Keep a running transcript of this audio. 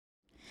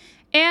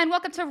And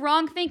welcome to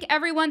Wrongthink,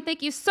 everyone.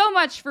 Thank you so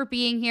much for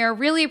being here.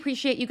 Really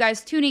appreciate you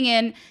guys tuning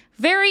in.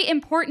 Very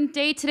important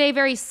day today,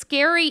 very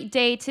scary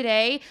day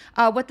today.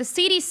 What the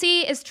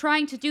CDC is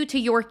trying to do to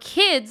your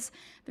kids,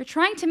 they're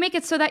trying to make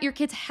it so that your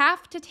kids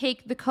have to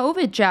take the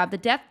COVID jab, the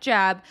death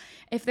jab,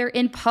 if they're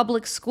in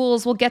public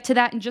schools. We'll get to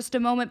that in just a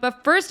moment.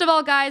 But first of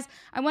all, guys,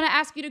 I want to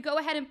ask you to go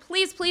ahead and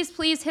please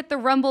hit the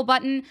Rumble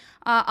button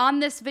on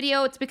this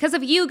video. It's because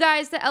of you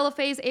guys that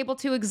LFA is able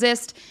to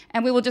exist,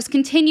 and we will just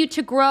continue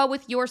to grow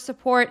with your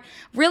support.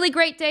 Really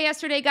great day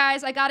yesterday,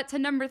 guys. I got up to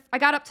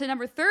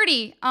number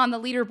 30 on the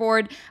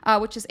leaderboard,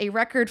 which is a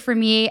record for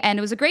me, and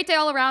it was a great day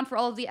all around for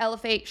all of the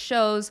LFA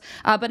shows.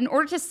 But in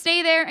order to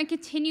stay there and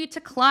continue to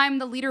climb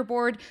the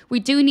leaderboard, we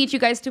do need you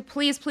guys to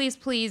please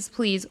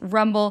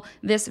rumble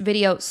this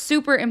video.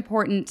 Super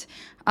important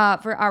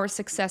for our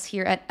success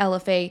here at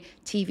LFA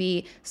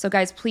TV. So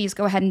guys, please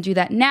go ahead and do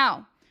that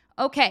now.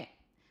 Okay,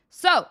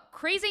 so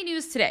crazy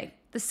news today.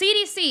 The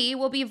CDC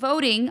will be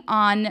voting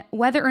on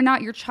whether or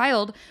not your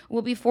child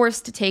will be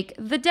forced to take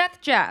the death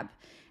jab.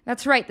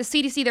 That's right. The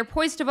CDC, they're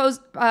poised to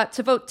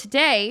vote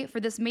today for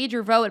this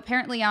major vote.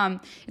 Apparently,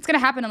 it's going to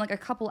happen in like a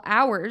couple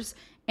hours.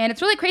 And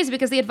it's really crazy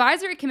because the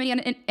Advisory Committee on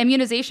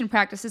Immunization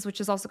Practices,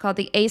 which is also called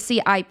the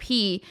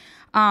ACIP,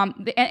 and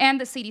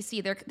the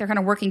CDC, they're kind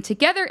of working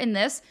together in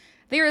this.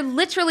 They are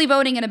literally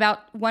voting in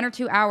about 1 or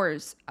 2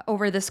 hours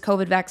over this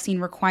COVID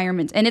vaccine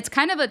requirement. And it's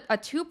kind of a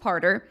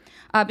two-parter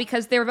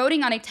because they're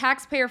voting on a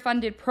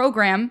taxpayer-funded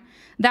program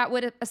that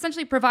would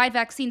essentially provide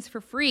vaccines for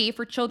free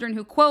for children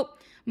who, quote,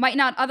 might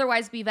not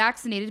otherwise be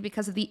vaccinated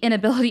because of the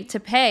inability to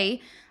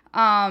pay.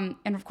 And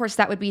of course,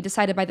 that would be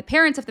decided by the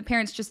parents if the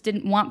parents just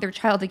didn't want their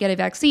child to get a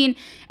vaccine.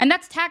 And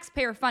that's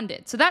taxpayer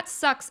funded. So that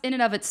sucks in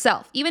and of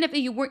itself. Even if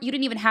you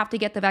didn't even have to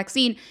get the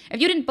vaccine, if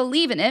you didn't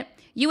believe in it,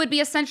 you would be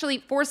essentially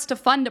forced to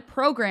fund a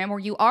program, or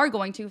you are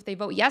going to if they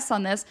vote yes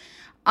on this.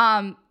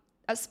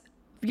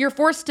 You're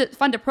forced to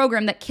fund a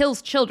program that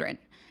kills children.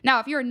 Now,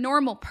 if you're a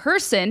normal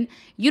person,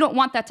 you don't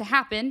want that to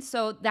happen,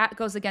 so that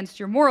goes against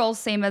your morals,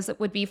 same as it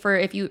would be for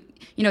if you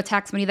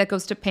tax money that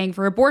goes to paying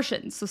for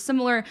abortions. So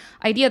similar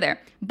idea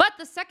there. But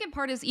the second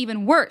part is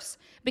even worse,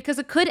 because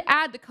it could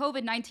add the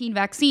COVID-19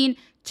 vaccine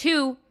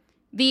to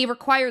the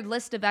required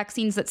list of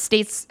vaccines that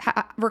states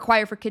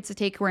require for kids to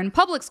take who are in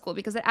public school,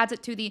 because it adds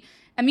it to the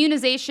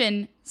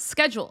immunization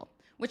schedule,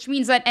 which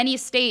means that any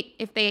state,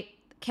 if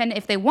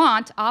they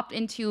want, opt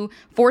into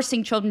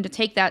forcing children to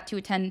take that to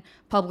attend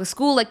public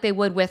school like they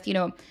would with,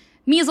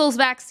 measles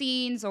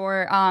vaccines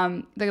or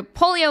the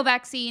polio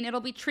vaccine. It'll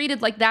be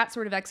treated like that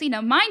sort of vaccine.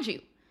 Now, mind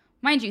you,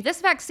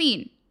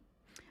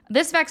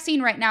 this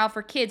vaccine right now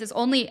for kids is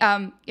only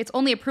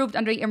approved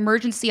under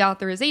emergency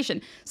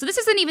authorization. So this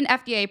isn't even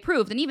FDA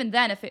approved. And even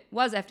then, if it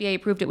was FDA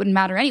approved, it wouldn't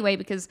matter anyway,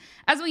 because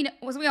as we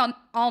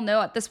all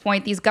know at this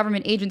point, these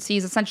government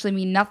agencies essentially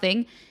mean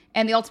nothing.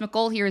 And the ultimate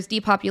goal here is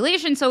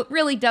depopulation, so it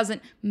really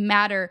doesn't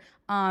matter.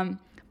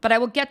 But I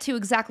will get to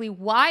exactly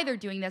why they're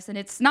doing this. And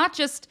it's not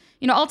just,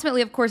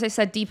 ultimately, of course, I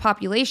said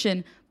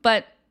depopulation,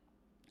 but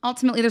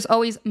ultimately there's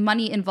always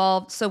money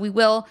involved. So we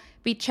will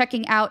be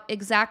checking out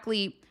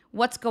exactly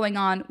what's going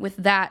on with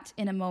that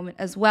in a moment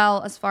as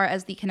well, as far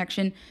as the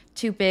connection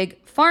to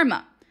Big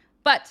Pharma.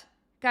 But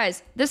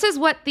guys, this is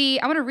what I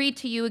want to read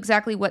to you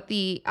exactly what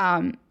the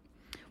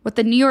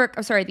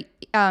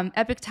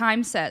Epic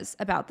Times says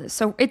about this.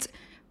 So it's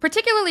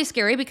particularly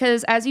scary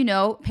because, as you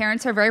know,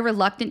 parents are very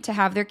reluctant to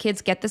have their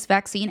kids get this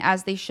vaccine,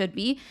 as they should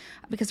be,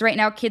 because right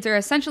now kids are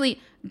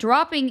essentially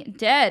dropping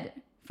dead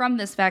from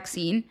this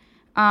vaccine.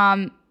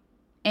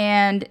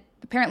 And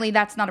apparently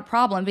that's not a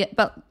problem.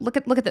 But look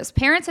at this.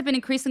 Parents have been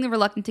increasingly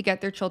reluctant to get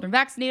their children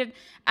vaccinated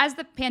as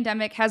the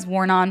pandemic has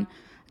worn on.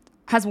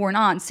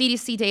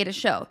 CDC data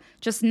show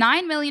just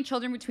 9 million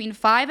children between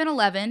 5 and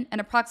 11 and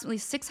approximately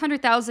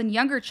 600,000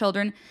 younger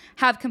children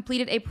have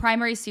completed a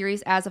primary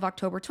series as of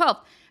October 12th.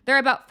 There are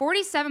about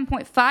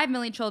 47.5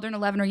 million children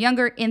 11 or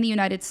younger in the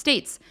United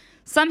States.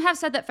 Some have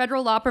said that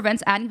federal law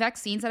prevents adding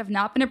vaccines that have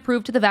not been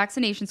approved to the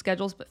vaccination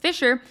schedules, but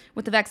Fisher,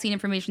 with the Vaccine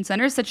Information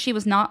Center, said she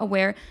was not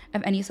aware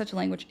of any such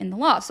language in the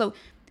law. So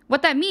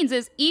what that means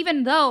is,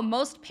 even though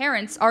most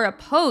parents are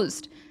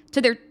opposed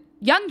to their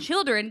young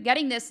children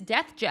getting this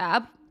death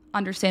jab,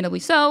 understandably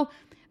so,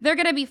 they're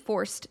going to be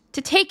forced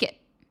to take it.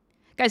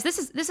 Guys, this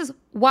is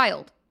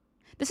wild.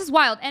 This is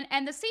wild.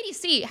 And the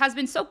CDC has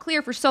been so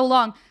clear for so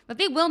long that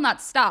they will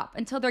not stop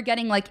until they're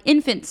getting like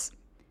infants.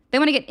 They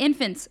want to get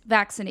infants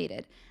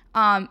vaccinated.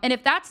 And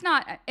if that's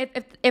not,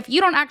 if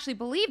you don't actually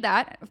believe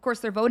that, of course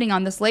they're voting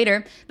on this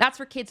later. That's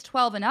for kids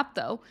 12 and up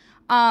though.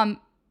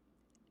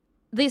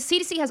 The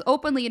CDC has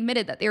openly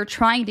admitted that they are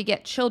trying to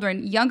get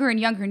children younger and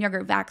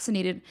younger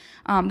vaccinated.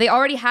 They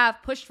already have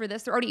pushed for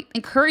this. They're already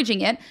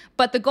encouraging it.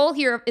 But the goal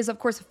here is, of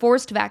course,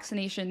 forced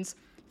vaccinations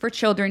for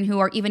children who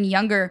are even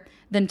younger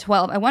than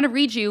 12. I want to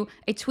read you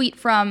a tweet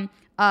from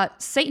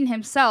Satan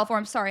himself,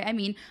 Rochelle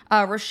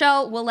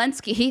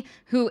Walensky,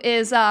 who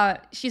is,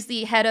 she's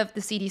the head of the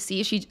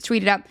CDC. She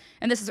tweeted out,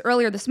 and this is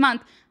earlier this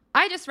month,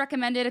 I just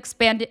recommended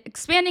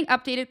expanding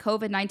updated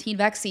COVID-19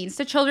 vaccines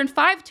to children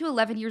 5 to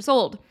 11 years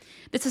old.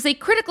 This is a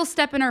critical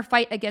step in our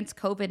fight against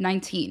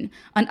COVID-19.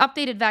 An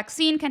updated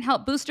vaccine can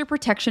help booster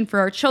protection for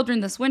our children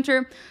this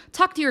winter.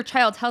 Talk to your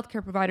child's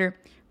healthcare provider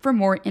for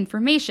more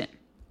information.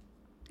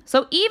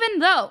 So even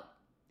though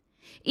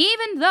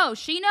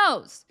she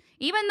knows,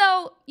 even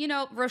though,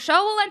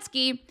 Rochelle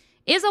Walensky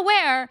is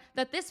aware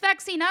that this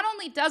vaccine not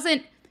only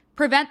doesn't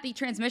prevent the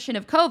transmission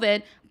of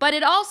COVID, but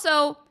it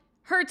also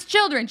hurts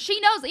children. She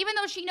knows, even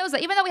though she knows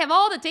that, even though we have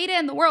all the data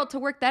in the world to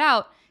work that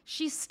out,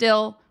 she's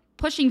still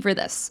pushing for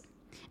this.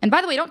 And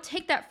by the way, don't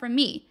take that from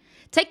me.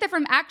 Take that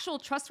from actual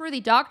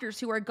trustworthy doctors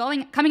who are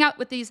coming out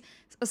with these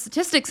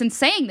statistics and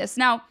saying this.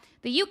 Now,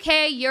 the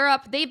UK,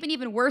 Europe, they've been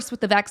even worse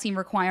with the vaccine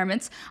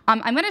requirements.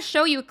 I'm going to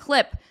show you a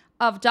clip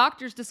of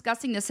doctors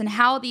discussing this and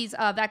how these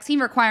vaccine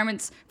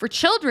requirements for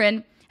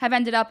children have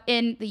ended up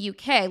in the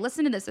UK.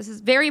 Listen to this. This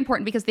is very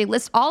important because they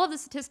list all of the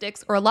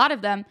statistics, or a lot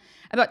of them,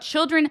 about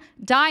children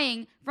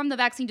dying from the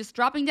vaccine, just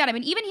dropping dead. I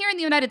mean, even here in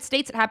the United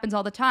States, it happens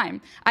all the time.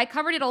 I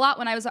covered it a lot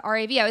when I was at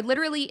RAV. I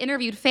literally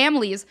interviewed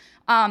families,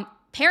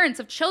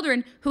 parents of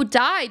children who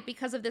died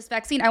because of this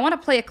vaccine. I want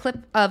to play a clip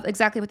of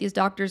exactly what these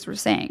doctors were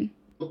saying.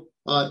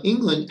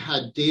 England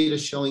had data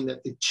showing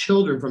that the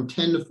children from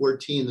 10 to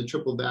 14, the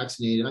triple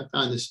vaccinated, I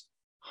found this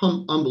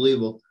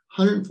unbelievable,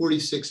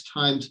 146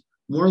 times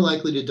more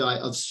likely to die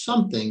of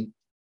something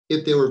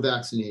if they were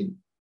vaccinated.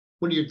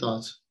 What are your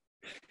thoughts?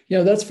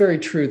 That's very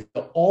true.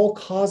 The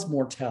all-cause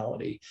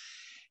mortality,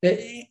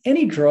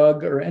 any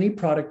drug or any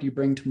product you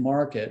bring to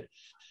market,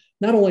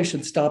 not only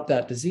should stop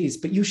that disease,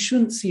 but you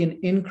shouldn't see an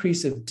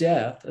increase of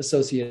death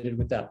associated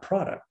with that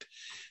product.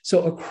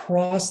 So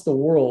across the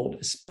world,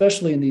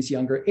 especially in these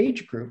younger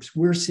age groups,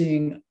 we're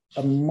seeing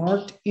a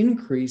marked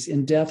increase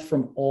in death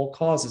from all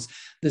causes.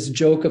 This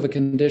joke of a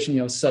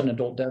condition, sudden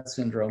adult death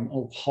syndrome,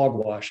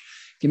 hogwash,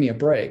 give me a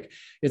break.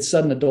 It's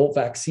sudden adult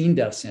vaccine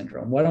death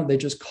syndrome. Why don't they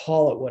just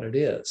call it what it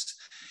is?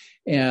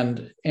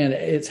 And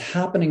it's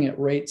happening at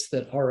rates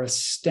that are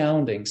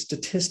astounding,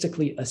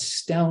 statistically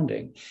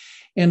astounding.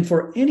 And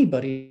for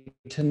anybody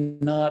to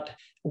not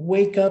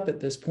wake up at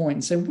this point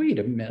and say, wait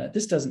a minute,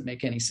 this doesn't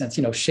make any sense.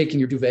 Shaking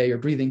your duvet or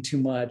breathing too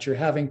much or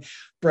having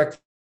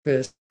breakfast.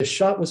 The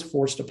shot was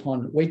forced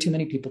upon way too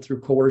many people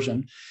through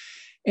coercion.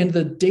 And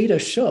the data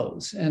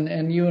shows,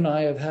 and you and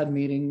I have had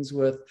meetings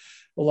with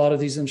a lot of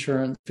these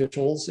insurance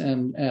officials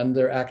and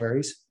their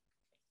actuaries.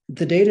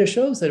 The data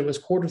shows that it was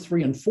quarter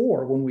 3 and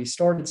 4 when we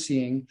started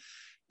seeing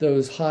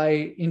those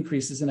high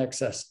increases in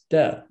excess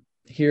death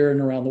here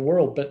and around the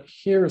world, but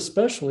here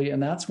especially,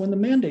 and that's when the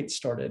mandate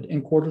started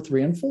in quarter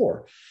 3 and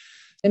 4.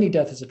 Any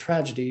death is a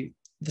tragedy.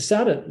 The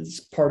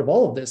saddest part of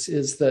all of this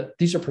is that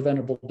these are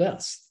preventable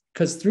deaths,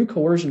 because through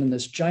coercion in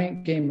this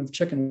giant game of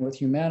chicken with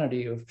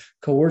humanity of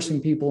coercing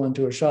people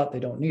into a shot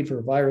they don't need for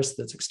a virus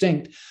that's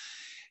extinct,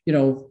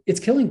 it's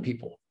killing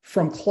people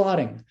from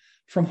clotting,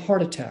 from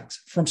heart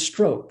attacks, from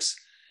strokes.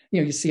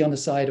 You see on the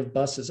side of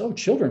buses,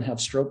 children have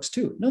strokes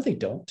too. No, they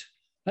don't.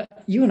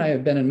 You and I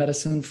have been in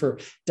medicine for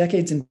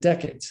decades and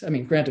decades. I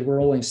mean, granted,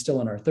 we're only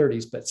still in our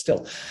 30s, but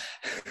still,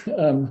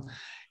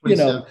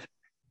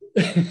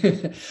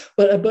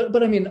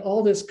 but I mean,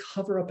 all this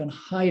cover up and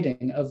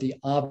hiding of the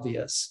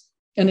obvious,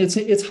 and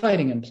it's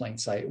hiding in plain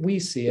sight. We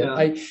see it.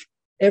 Yeah.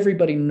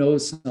 Everybody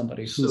knows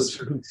somebody who's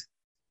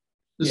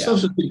the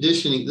social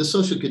conditioning. The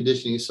social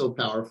conditioning is so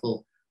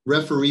powerful.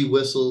 Referee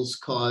whistles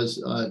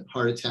cause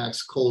heart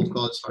attacks. Cold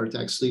causes heart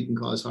attacks. Sleeping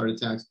causes heart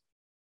attacks.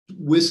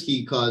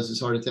 Whiskey causes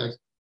heart attacks.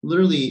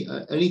 Literally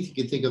anything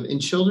you can think of.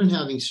 And children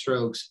having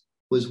strokes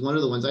was one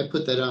of the ones. I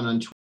put that on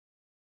Twitter.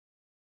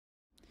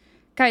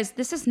 Guys,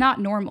 this is not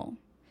normal.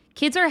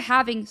 Kids are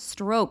having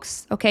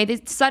strokes, okay?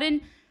 The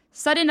sudden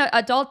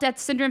adult death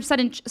syndrome,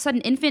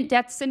 sudden infant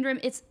death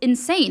syndrome. It's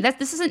insane.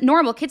 This isn't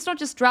normal. Kids don't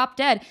just drop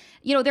dead.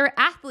 There are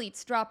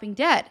athletes dropping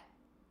dead.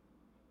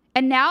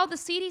 And now the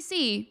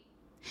CDC,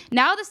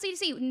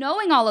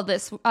 knowing all of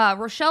this,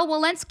 Rochelle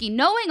Walensky,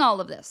 knowing all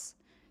of this,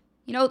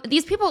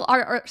 these people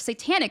are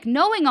satanic,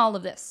 knowing all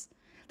of this.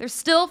 They're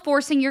still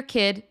forcing your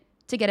kid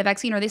to get a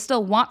vaccine, or they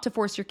still want to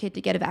force your kid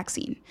to get a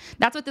vaccine.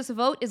 That's what this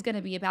vote is going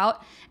to be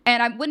about.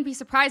 And I wouldn't be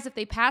surprised if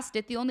they passed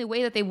it. The only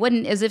way that they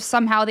wouldn't is if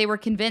somehow they were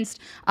convinced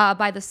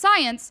by the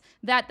science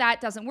that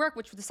doesn't work,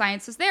 which the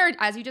science is there,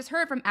 as you just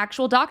heard from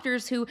actual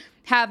doctors who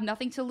have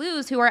nothing to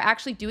lose, who are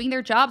actually doing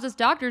their jobs as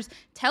doctors,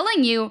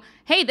 telling you,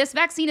 hey, this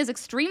vaccine is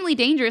extremely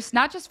dangerous,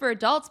 not just for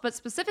adults, but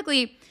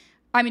specifically,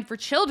 for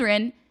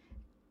children.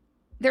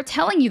 They're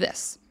telling you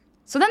this.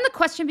 So then the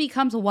question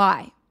becomes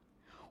why?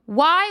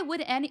 Why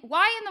in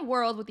the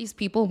world would these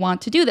people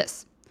want to do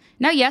this?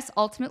 Now, yes,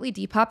 ultimately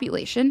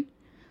depopulation,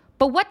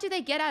 but what do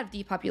they get out of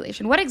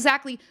depopulation? What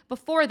exactly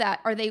before that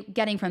are they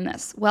getting from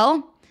this?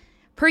 Well,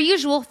 per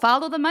usual,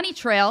 follow the money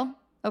trail.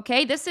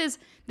 Okay, this is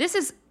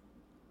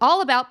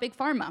all about Big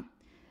Pharma.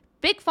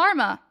 Big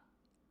Pharma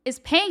is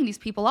paying these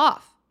people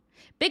off.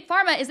 Big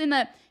Pharma is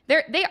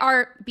they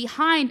are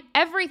behind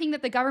everything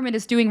that the government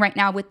is doing right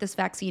now with this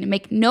vaccine. And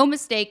make no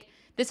mistake,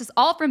 this is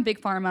all from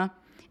Big Pharma.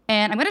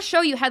 And I'm going to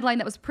show you a headline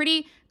that was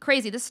pretty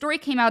crazy. This story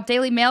came out.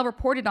 Daily Mail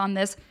reported on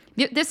this.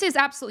 This is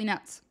absolutely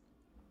nuts.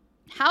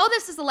 How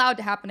this is allowed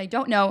to happen, I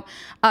don't know.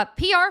 A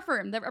PR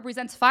firm that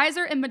represents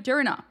Pfizer and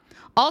Moderna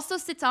also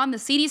sits on the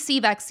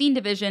CDC vaccine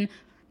division.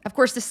 Of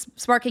course, this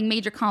sparking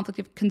major conflict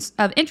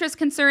of interest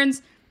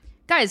concerns.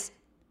 Guys,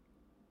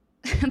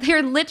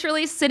 they're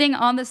literally sitting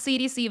on the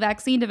CDC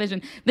vaccine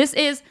division. This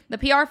is the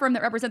PR firm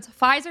that represents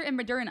Pfizer and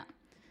Moderna.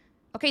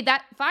 Okay,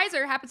 that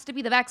Pfizer happens to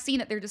be the vaccine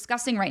that they're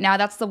discussing right now.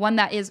 That's the one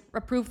that is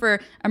approved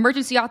for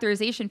emergency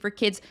authorization for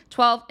kids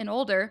 12 and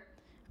older.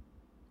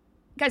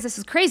 Guys, this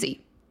is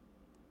crazy.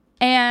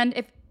 And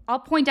if I'll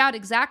point out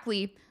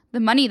exactly the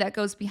money that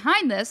goes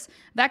behind this,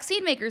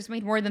 vaccine makers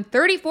made more than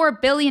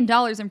 $34 billion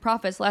in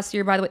profits last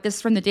year, by the way. This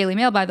is from the Daily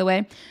Mail, by the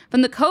way.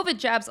 From the COVID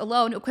jabs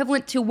alone,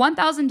 equivalent to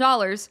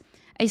 $1,000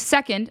 a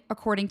second,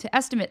 according to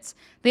estimates.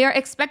 They are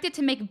expected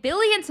to make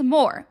billions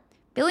more,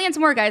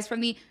 guys,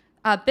 from the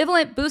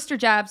bivalent booster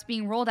jabs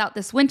being rolled out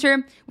this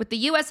winter, with the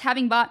U.S.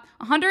 having bought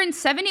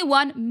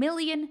 171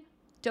 million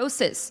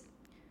doses.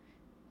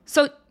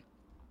 So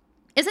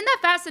isn't that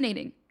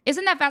fascinating?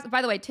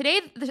 By the way,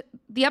 today,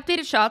 the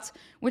updated shots,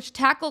 which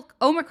tackle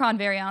Omicron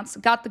variants,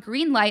 got the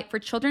green light for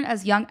children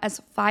as young as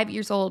 5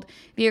 years old.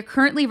 They are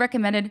currently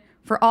recommended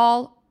for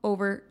all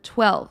over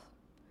 12.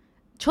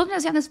 Children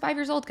as young as 5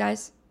 years old,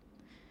 guys.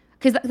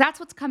 Because that's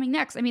what's coming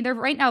next. I mean, they're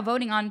right now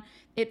voting on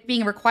it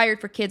being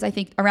required for kids, I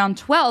think, around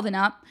 12 and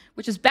up,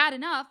 which is bad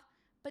enough,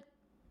 but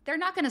they're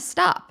not going to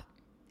stop.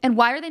 And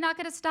why are they not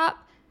going to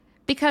stop?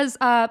 Because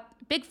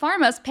Big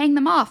Pharma is paying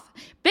them off.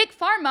 Big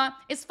Pharma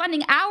is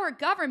funding our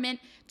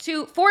government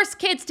to force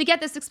kids to get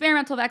this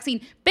experimental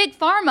vaccine. Big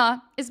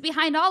Pharma is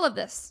behind all of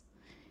this.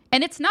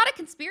 And it's not a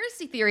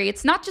conspiracy theory.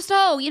 It's not just,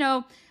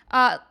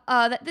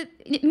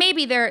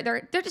 maybe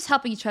they're just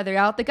helping each other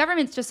out. The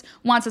government just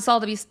wants us all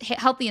to be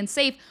healthy and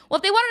safe. Well,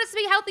 if they wanted us to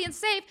be healthy and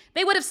safe,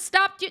 they would have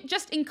stopped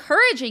just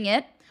encouraging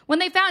it when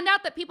they found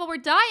out that people were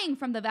dying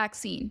from the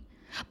vaccine.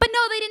 But no,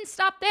 they didn't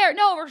stop there.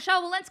 No,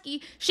 Rochelle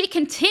Walensky, she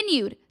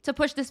continued to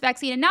push this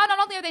vaccine. And now not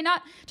only are they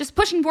not just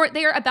pushing for it,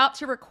 they are about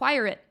to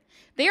require it.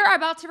 They are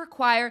about to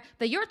require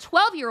that your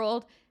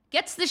 12-year-old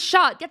gets this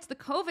shot, gets the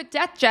COVID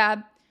death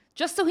jab,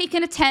 just so he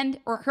can attend,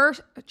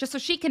 just so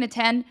she can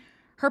attend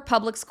her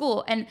public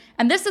school. And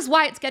this is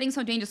why it's getting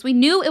so dangerous. We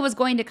knew it was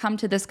going to come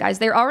to this, guys.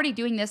 They're already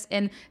doing this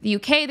in the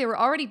UK. They were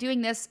already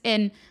doing this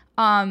in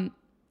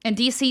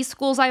DC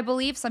schools, I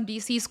believe. Some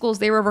DC schools,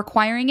 they were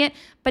requiring it.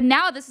 But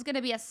now this is going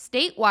to be a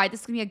statewide,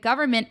 this is going to be a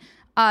government,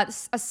 a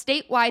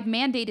statewide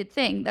mandated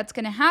thing that's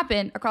going to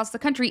happen across the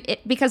country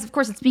because, of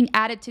course, it's being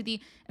added to the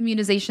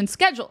immunization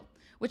schedule,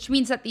 which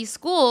means that these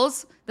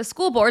schools, the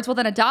school boards, will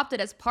then adopt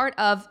it as part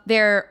of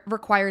their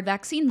required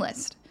vaccine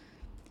list.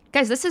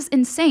 Guys, this is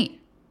insane.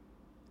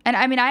 And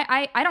I mean,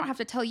 I don't have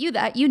to tell you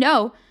that,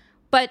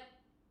 but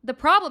the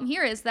problem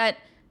here is that,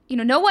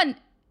 nothing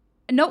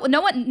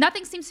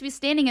seems to be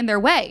standing in their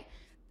way.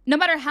 No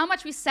matter how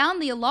much we sound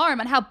the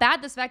alarm on how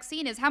bad this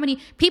vaccine is, how many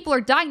people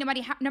are dying, no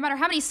matter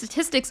how many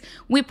statistics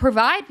we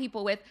provide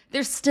people with,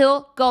 they're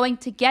still going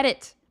to get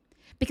it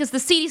because the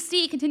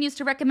CDC continues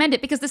to recommend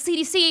it because the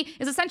CDC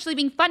is essentially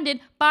being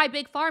funded by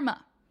Big Pharma.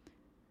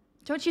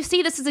 Don't you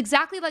see? This is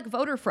exactly like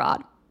voter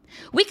fraud.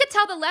 We could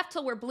tell the left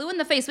till we're blue in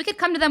the face. We could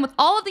come to them with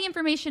all of the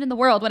information in the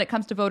world when it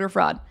comes to voter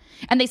fraud,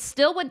 and they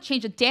still wouldn't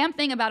change a damn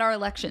thing about our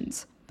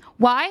elections.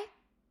 Why?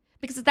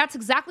 Because that's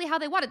exactly how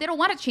they want it. They don't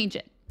want to change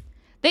it.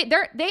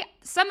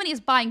 Somebody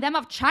is buying them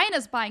off.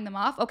 China's buying them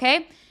off,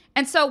 okay?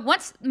 And so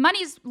once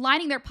money's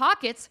lining their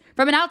pockets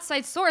from an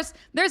outside source,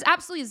 there's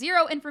absolutely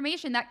zero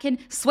information that can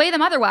sway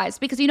them otherwise.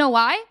 Because you know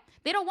why?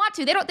 They don't want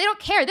to. They don't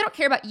care. They don't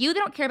care about you. They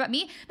don't care about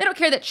me. They don't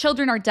care that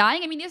children are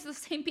dying. I mean, these are the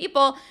same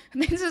people.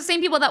 These are the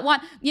same people that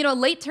want,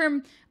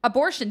 late-term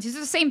abortions. These are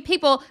the same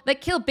people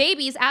that kill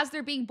babies as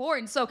they're being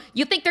born. So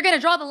you think they're going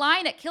to draw the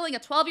line at killing a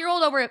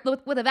 12-year-old over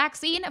with a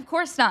vaccine? Of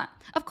course not.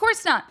 Of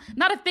course not.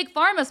 Not if Big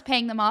Pharma's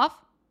paying them off.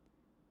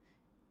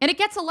 And it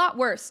gets a lot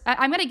worse.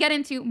 I'm going to get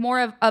into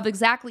more of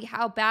exactly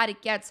how bad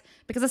it gets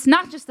because it's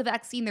not just the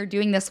vaccine they're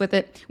doing this with.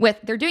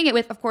 They're doing it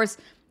with, of course,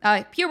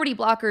 puberty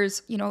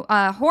blockers,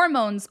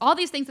 hormones, all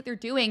these things that they're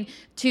doing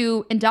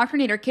to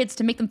indoctrinate our kids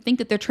to make them think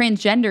that they're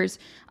transgenders.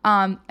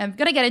 I'm going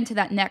to get into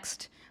that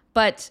next.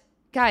 But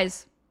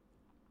guys,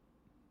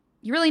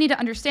 you really need to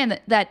understand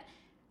that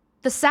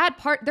the sad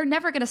part, they're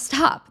never going to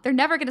stop. They're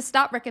never going to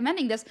stop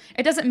recommending this.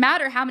 It doesn't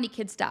matter how many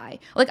kids die.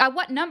 Like at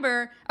what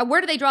number, where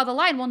do they draw the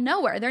line? Well,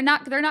 nowhere. They're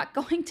not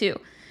going to.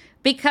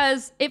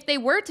 Because if they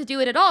were to do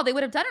it at all, they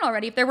would have done it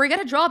already. If they were going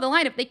to draw the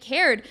line, if they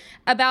cared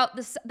about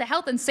the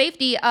health and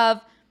safety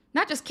of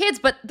not just kids,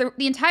 but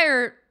the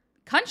entire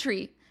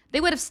country,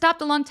 they would have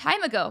stopped a long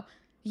time ago.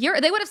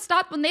 They would have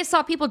stopped when they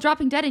saw people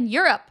dropping dead in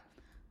Europe.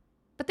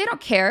 But they don't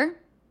care.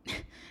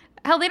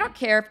 Hell, they don't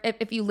care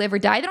if you live or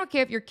die. They don't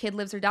care if your kid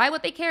lives or die.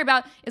 What they care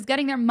about is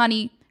getting their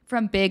money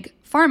from Big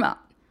Pharma.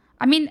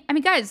 I mean,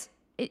 guys,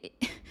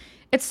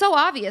 it's so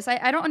obvious.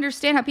 I don't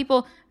understand how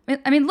people...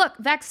 look,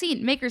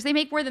 vaccine makers, they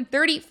make more than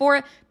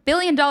 $34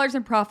 billion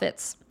in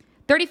profits.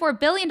 $34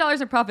 billion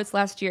in profits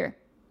last year.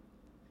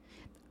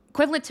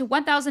 equivalent to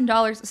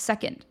 $1,000 a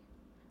second.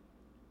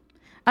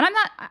 And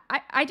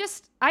I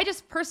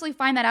just personally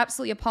find that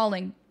absolutely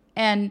appalling.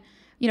 And,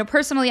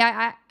 personally,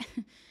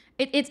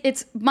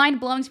 it's mind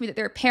blowing to me that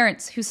there are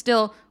parents who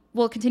still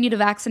will continue to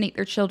vaccinate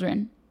their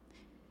children.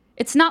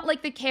 It's not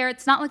like they care.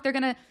 It's not like they're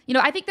going to,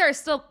 I think there are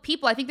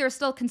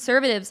still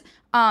conservatives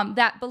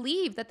that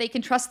believe that they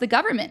can trust the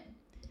government.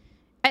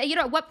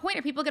 At what point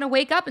are people going to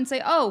wake up and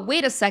say, oh,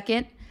 wait a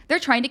second, they're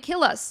trying to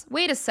kill us.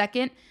 Wait a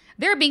second,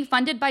 they're being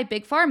funded by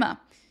Big Pharma.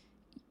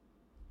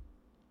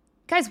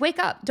 Guys, wake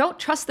up. Don't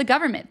trust the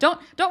government.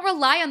 Don't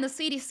rely on the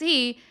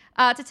CDC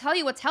to tell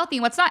you what's healthy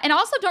and what's not. And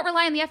also don't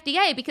rely on the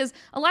FDA, because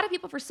a lot of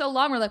people for so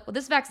long were like, well,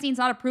 this vaccine's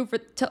not approved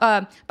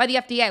by the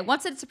FDA.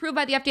 Once it's approved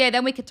by the FDA,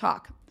 then we could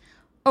talk.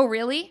 Oh,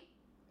 really?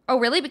 Oh,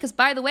 really? Because,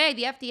 by the way,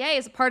 the FDA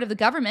is a part of the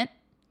government.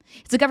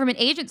 It's a government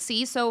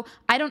agency, so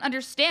I don't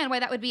understand why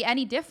that would be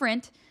any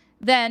different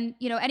than,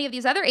 any of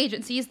these other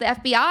agencies. The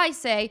FBI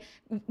say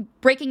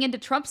breaking into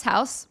Trump's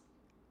house,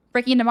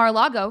 breaking into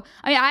Mar-a-Lago.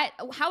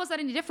 How is that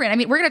any different?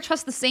 We're going to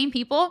trust the same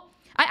people.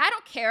 I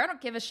don't care. I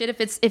don't give a shit if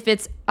it's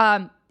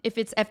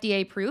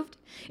FDA approved.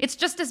 It's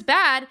just as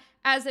bad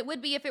as it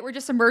would be if it were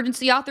just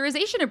emergency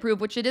authorization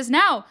approved, which it is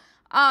now.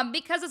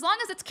 Because as long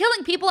as it's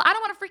killing people, I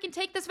don't want to freaking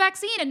take this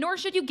vaccine, and nor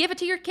should you give it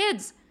to your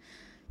kids.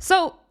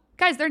 So,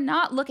 guys, they're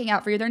not looking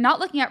out for you. They're not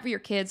looking out for your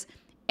kids,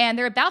 and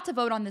they're about to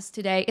vote on this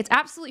today. It's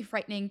absolutely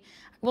frightening.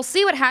 We'll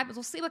see what happens.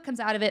 We'll see what comes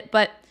out of it.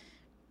 But,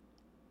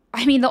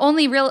 the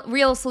only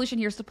real solution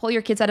here is to pull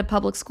your kids out of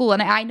public school.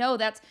 And I know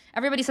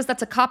everybody says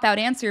that's a cop-out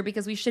answer,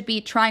 because we should be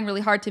trying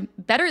really hard to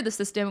better the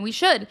system, and we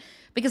should.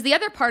 Because the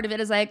other part of it,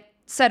 as I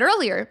said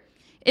earlier,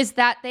 is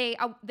that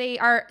they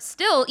are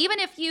still, even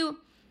if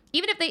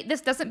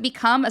this doesn't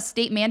become a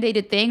state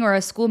mandated thing or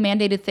a school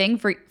mandated thing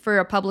for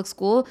a public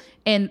school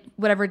in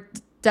whatever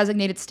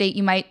designated state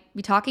you might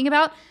be talking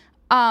about,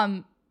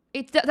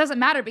 it doesn't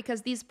matter,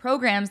 because these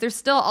programs, they're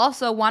still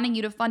also wanting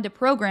you to fund a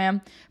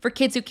program for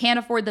kids who can't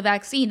afford the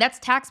vaccine. That's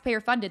taxpayer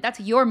funded.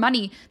 That's your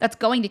money that's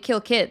going to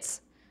kill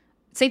kids.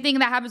 Same thing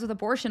that happens with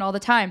abortion all the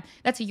time.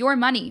 That's your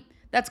money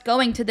that's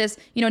going to this,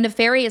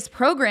 nefarious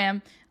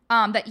program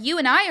that you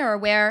and I are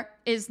aware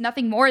is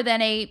nothing more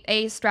than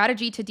a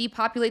strategy to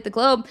depopulate the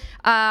globe,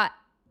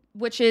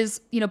 which is,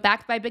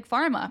 backed by Big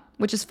Pharma,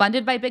 which is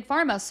funded by Big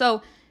Pharma.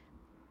 So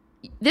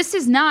this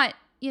is not,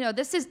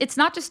 it's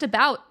not just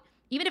about,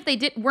 even if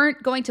they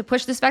weren't going to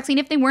push this vaccine,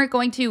 if they weren't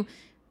going to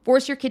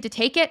force your kid to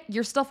take it,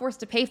 you're still forced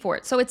to pay for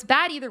it. So it's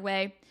bad either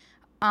way.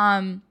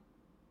 And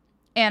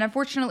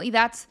unfortunately,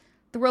 that's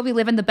the world we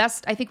live in. The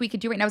best I think we could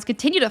do right now is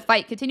continue to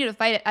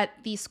fight at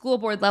the school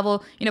board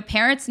level.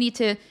 Parents need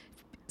to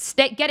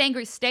get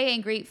angry, stay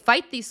angry,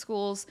 fight these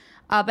schools,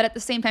 but at the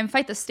same time,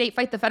 fight the state,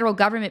 fight the federal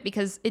government,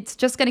 because it's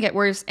just going to get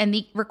worse. And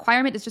the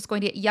requirement is just going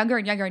to get younger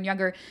and younger and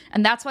younger.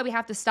 And that's why we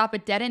have to stop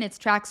it dead in its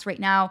tracks right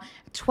now.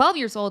 12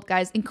 years old,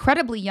 guys,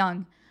 incredibly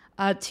young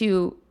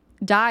to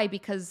die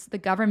because the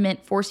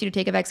government forced you to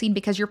take a vaccine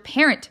because your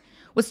parent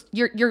was,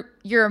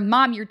 your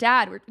mom, your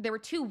dad, they were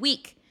too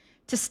weak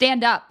to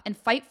stand up and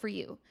fight for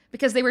you,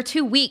 because they were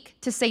too weak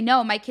to say,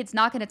 no, my kid's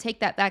not going to take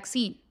that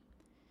vaccine.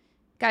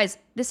 Guys,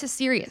 this is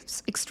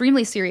serious,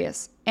 extremely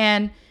serious.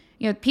 And,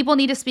 people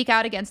need to speak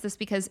out against this,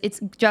 because it's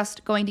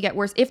just going to get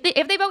worse. If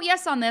they vote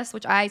yes on this,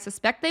 which I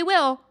suspect they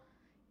will,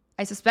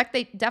 I suspect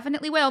they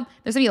definitely will,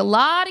 there's going to be a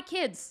lot of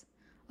kids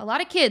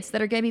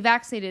that are going to be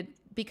vaccinated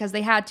because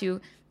they had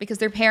to, because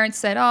their parents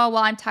said, oh,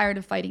 well, I'm tired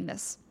of fighting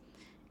this.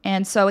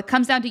 And so it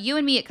comes down to you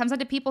and me. It comes down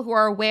to people who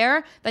are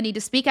aware that need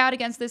to speak out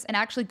against this and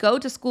actually go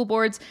to school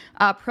boards,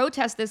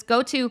 protest this,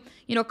 go to,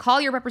 call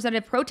your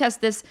representative,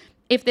 protest this,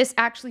 if this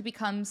actually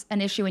becomes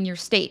an issue in your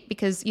state,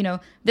 because,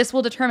 this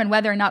will determine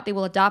whether or not they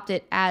will adopt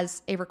it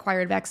as a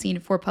required vaccine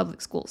for public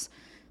schools.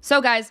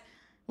 So, guys,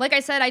 like I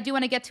said, I do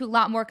want to get to a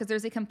lot more, because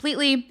there's a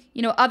completely,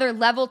 other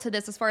level to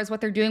this as far as what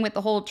they're doing with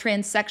the whole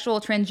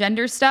transsexual,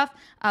 transgender stuff.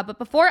 But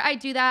before I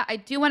do that, I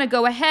do want to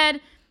go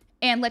ahead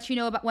and let you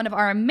know about one of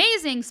our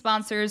amazing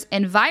sponsors,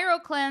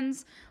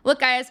 EnviroCleanse. Look,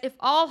 guys, if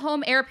all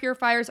home air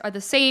purifiers are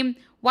the same,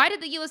 why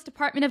did the U.S.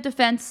 Department of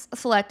Defense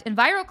select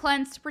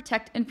EnviroCleanse to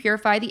protect and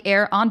purify the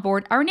air on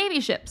board our Navy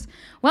ships?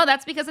 Well,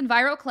 that's because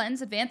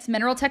EnviroCleanse advanced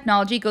mineral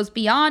technology goes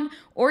beyond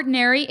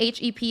ordinary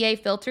HEPA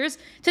filters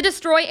to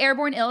destroy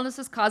airborne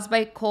illnesses caused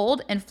by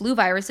cold and flu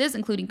viruses,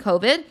 including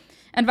COVID.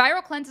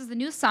 EnviroCleanse is the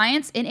new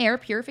science in air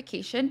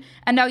purification,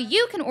 and now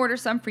you can order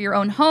some for your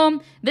own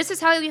home. This is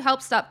how you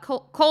help stop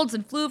colds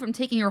and flu from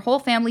taking your whole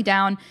family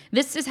down.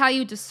 This is how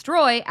you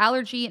destroy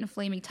allergy and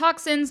inflaming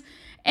toxins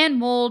and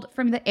mold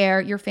from the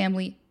air your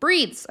family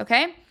breathes,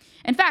 okay?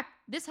 In fact,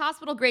 this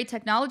hospital-grade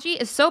technology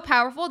is so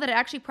powerful that it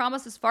actually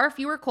promises far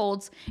fewer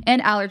colds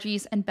and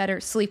allergies and better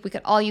sleep. We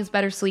could all use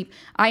better sleep.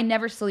 I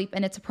never sleep,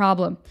 and it's a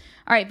problem.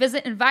 All right,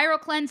 visit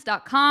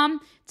EnviroCleanse.com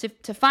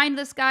to find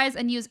this, guys,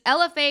 and use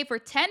LFA for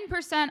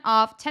 10%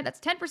 off. That's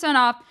 10%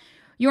 off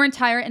your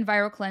entire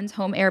EnviroKlenz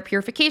home air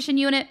purification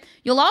unit.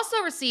 You'll also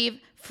receive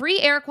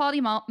free air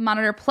quality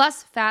monitor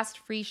plus fast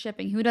free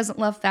shipping. Who doesn't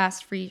love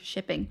fast free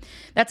shipping?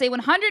 That's a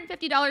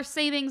 $150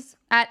 savings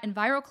at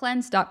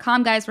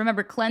EnviroKlenz.com, guys.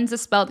 Remember, cleanse is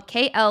spelled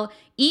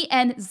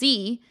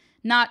K-L-E-N-Z,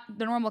 not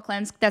the normal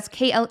cleanse. That's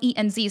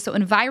K-L-E-N-Z. So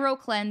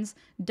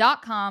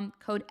EnviroKlenz.com,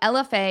 code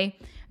LFA.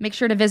 Make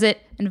sure to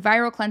visit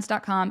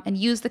EnviroKlenz.com and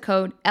use the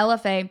code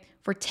LFA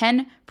for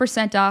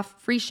 10%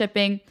 off, free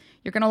shipping.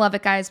 You're going to love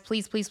it, guys.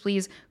 Please, please,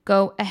 please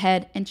go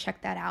ahead and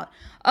check that out.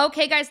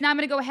 Okay, guys, now I'm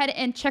going to go ahead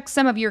and check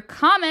some of your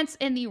comments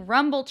in the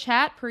Rumble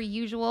chat, per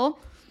usual.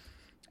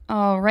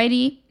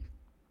 Alrighty.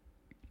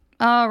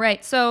 All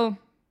right, so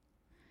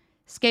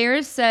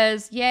Scares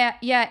says, yeah,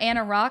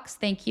 Anna rocks.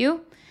 Thank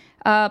you.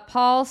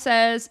 Paul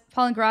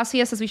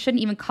Ingracia says we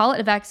shouldn't even call it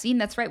a vaccine.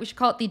 That's right. We should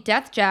call it the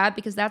death jab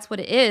because that's what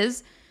it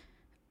is.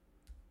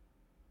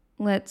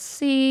 Let's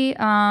see.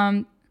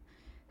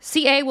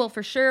 CA will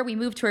for sure. We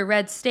move to a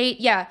red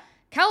state. Yeah.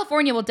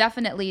 California will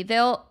definitely,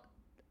 they'll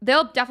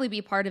definitely be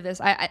a part of this.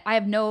 I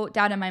have no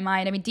doubt in my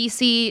mind. I mean,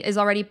 DC is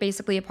already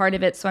basically a part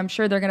of it, so I'm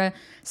sure they're going to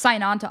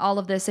sign on to all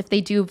of this if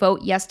they do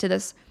vote yes to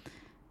this.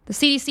 The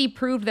CDC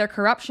proved their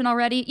corruption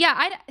already.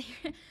 Yeah,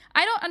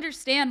 I don't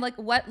understand, like,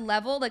 what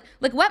level,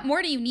 like what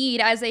more do you need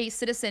as a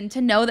citizen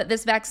to know that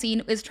this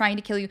vaccine is trying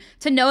to kill you?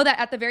 To know that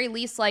at the very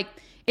least, like,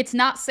 it's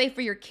not safe for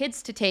your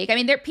kids to take. I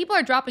mean, people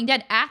are dropping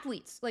dead.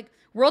 Athletes, like,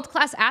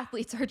 world-class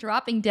athletes are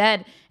dropping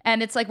dead.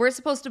 And it's like, we're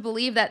supposed to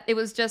believe that it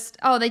was just,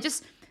 they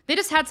just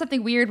had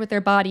something weird with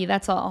their body.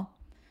 That's all.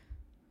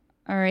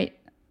 All right.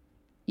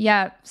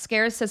 Yeah.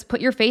 Scares says, put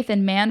your faith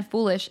in man.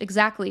 Foolish.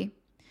 Exactly.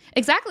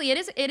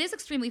 It is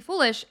extremely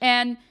foolish.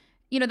 And,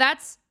 you know,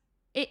 that's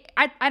it.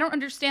 I don't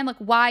understand, like,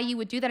 why you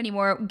would do that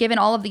anymore, given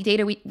all of the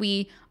data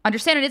we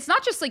understand. And it's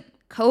not just like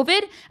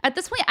COVID. At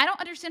this point, I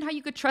don't understand how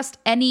you could trust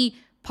any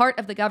part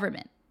of the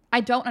government. I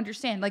don't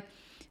understand. Like,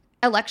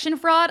 election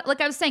fraud, like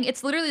I was saying,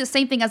 it's literally the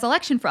same thing as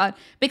election fraud,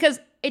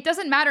 because it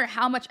doesn't matter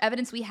how much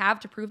evidence we have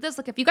to prove this.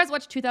 Like, if you guys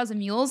watch 2000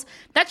 Mules,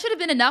 that should have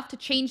been enough to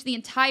change the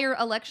entire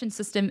election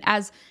system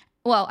as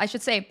well. I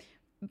should say,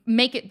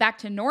 make it back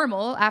to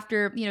normal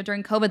after, you know,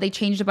 during COVID, they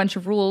changed a bunch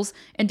of rules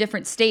in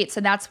different states.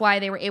 And that's why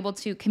they were able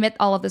to commit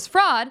all of this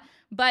fraud.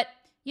 But,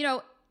 you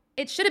know,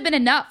 it should have been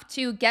enough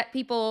to get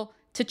people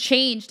to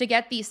change, to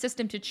get the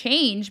system to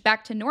change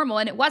back to normal.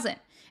 And it wasn't.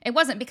 It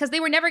wasn't, because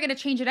they were never going to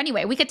change it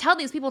anyway. We could tell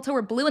these people till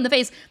we're blue in the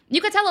face. You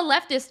could tell a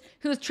leftist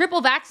who's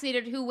triple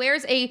vaccinated, who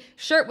wears a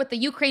shirt with the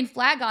Ukraine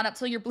flag on it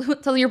till you're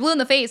blue in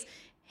the face.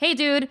 Hey,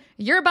 dude,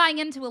 you're buying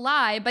into a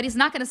lie, but he's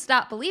not going to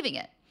stop believing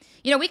it.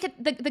 You know, we could,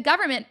 the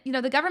government, you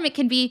know, the government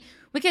can be,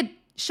 we could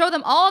show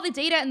them all the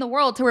data in the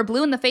world till we're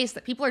blue in the face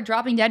that people are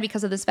dropping dead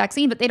because of this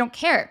vaccine, but they don't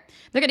care.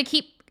 They're going to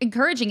keep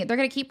encouraging it. They're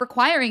going to keep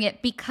requiring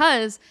it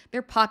because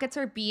their pockets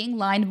are being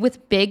lined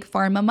with big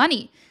pharma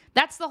money.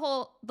 That's the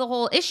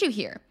whole issue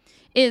here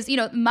is, you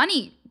know,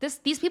 money.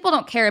 These people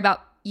don't care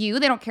about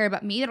you. They don't care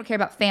about me. They don't care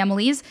about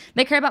families.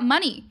 They care about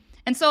money.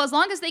 And so as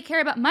long as they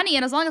care about money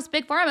and as long as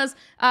big pharma's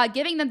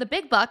giving them the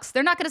big bucks,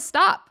 they're not going to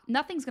stop.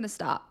 Nothing's going to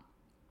stop.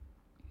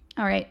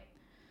 All right.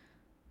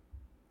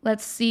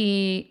 Let's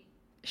see.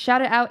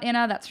 Shout it out,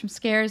 Anna. That's from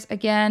Scares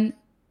again.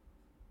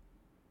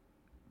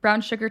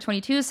 Brown Sugar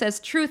 22 says,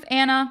 truth,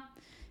 Anna.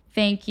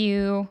 Thank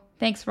you.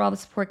 Thanks for all the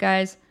support,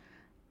 guys.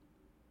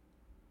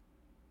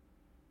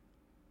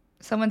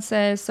 Someone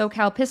says,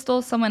 SoCal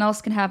pistol. Someone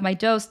else can have my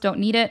dose. Don't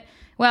need it.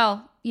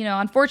 Well, you know,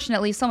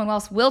 unfortunately, someone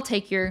else will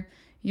take your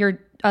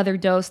other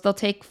dose. They'll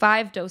take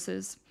 5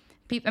 doses.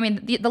 I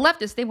mean, the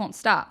leftists, they won't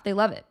stop. They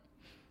love it.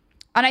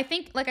 And I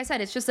think, like I said,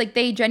 it's just like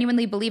they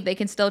genuinely believe they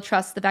can still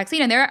trust the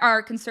vaccine. And there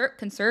are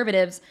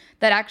conservatives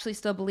that actually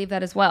still believe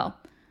that as well.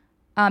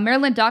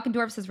 Marilyn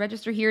Dockendorf says,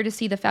 register here to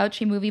see the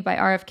Fauci movie by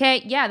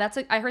RFK. Yeah,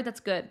 I heard that's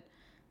good.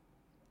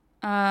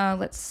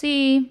 Let's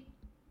see.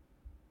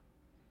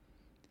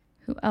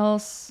 Who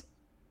else?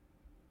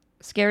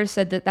 Scares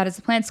said that is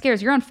the plan.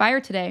 Scares, you're on fire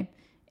today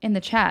in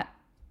the chat.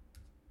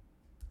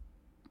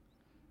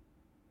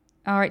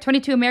 All right,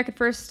 22 American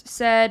First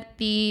said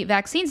the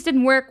vaccines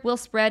didn't work, will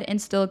spread,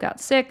 and still got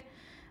sick.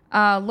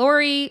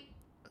 Lori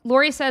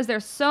says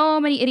there's so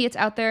many idiots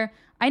out there.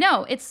 I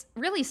know, it's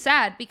really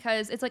sad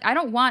because it's like I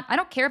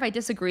don't care if I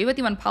disagree with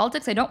you on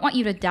politics. I don't want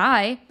you to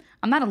die.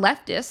 I'm not a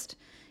leftist.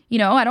 You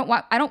know, I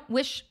don't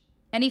wish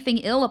anything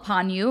ill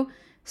upon you.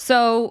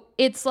 So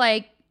it's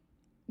like,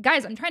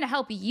 guys, I'm trying to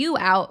help you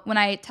out when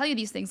I tell you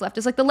these things.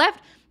 Leftists, like the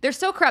left, they're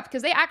so corrupt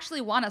because they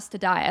actually want us to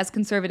die as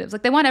conservatives.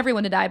 Like they want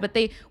everyone to die, but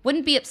they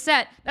wouldn't be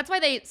upset. That's why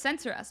they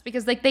censor us,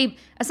 because like they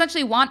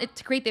essentially want it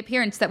to create the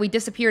appearance that we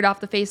disappeared off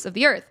the face of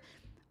the earth.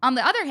 On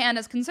the other hand,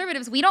 as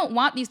conservatives, we don't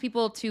want these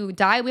people to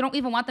die. We don't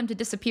even want them to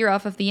disappear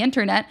off of the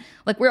internet.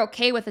 Like we're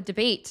okay with a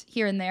debate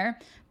here and there,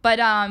 but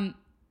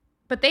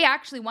they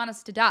actually want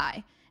us to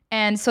die.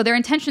 And so their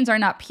intentions are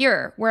not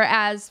pure.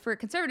 Whereas for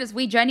conservatives,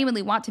 we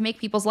genuinely want to make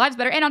people's lives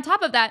better. And on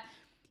top of that,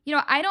 you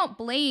know, I don't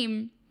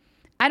blame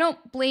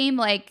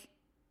like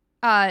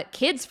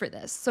kids for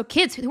this. So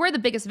kids, who are the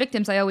biggest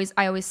victims, I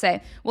always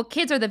say, well,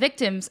 kids are the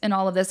victims in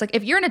all of this. Like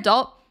if you're an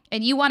adult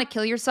and you want to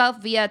kill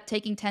yourself via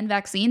taking 10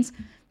 vaccines,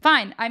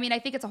 fine. I mean, I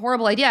think it's a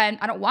horrible idea and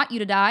I don't want you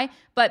to die,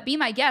 but be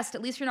my guest.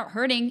 At least you're not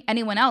hurting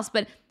anyone else.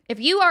 But if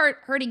you are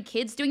hurting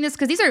kids doing this,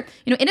 because these are,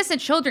 innocent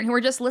children who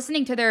are just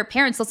listening to their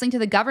parents, listening to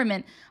the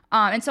government.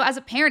 And so as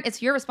a parent,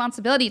 it's your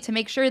responsibility to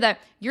make sure that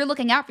you're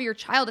looking out for your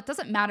child. It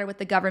doesn't matter what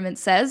the government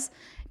says.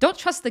 Don't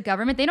trust the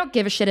government. They don't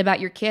give a shit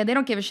about your kid. They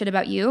don't give a shit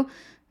about you.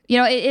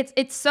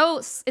 It's so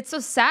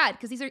sad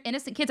because these are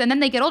innocent kids. And then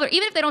they get older.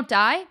 Even if they don't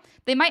die,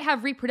 they might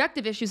have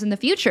reproductive issues in the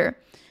future.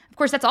 Of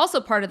course, that's also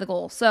part of the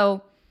goal.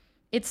 So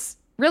it's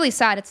really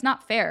sad. It's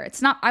not fair.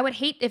 I would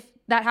hate if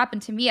that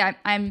happened to me.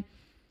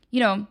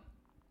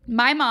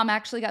 My mom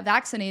actually got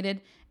vaccinated,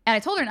 and I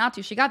told her not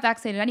to. She got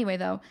vaccinated anyway,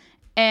 though.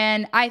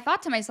 And I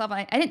thought to myself,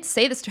 I didn't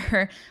say this to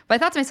her, but I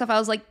thought to myself, I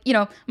was like,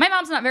 my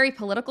mom's not very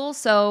political.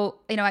 So,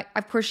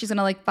 of course she's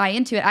going to buy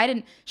into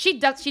it.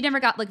 She never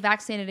got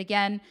vaccinated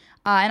again.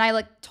 And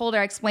I told her,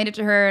 I explained it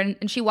to her,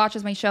 and she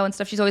watches my show and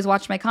stuff. She's always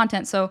watched my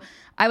content. So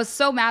I was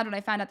so mad when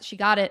I found out that she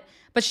got it,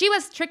 but she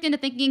was tricked into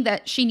thinking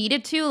that she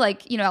needed to, a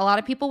lot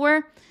of people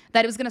were,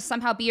 that it was going to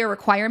somehow be a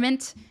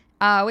requirement,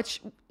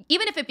 which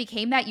even if it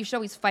became that, you should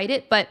always fight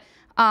it. But,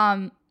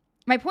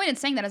 my point in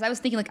saying that is I was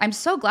thinking I'm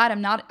so glad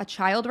I'm not a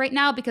child right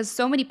now because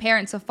so many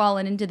parents have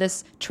fallen into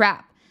this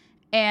trap.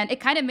 And it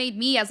kind of made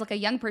me as a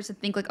young person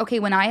think okay,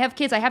 when I have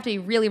kids, I have to be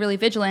really, really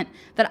vigilant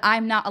that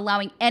I'm not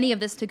allowing any of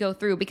this to go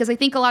through, because I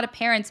think a lot of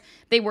parents,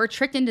 they were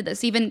tricked into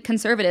this, even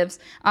conservatives,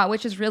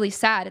 which is really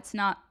sad. It's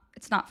not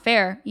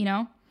fair,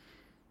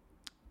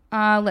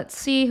 Let's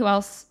see who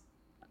else.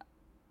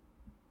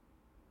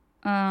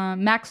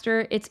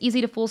 Maxter, it's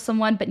easy to fool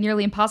someone, but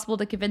nearly impossible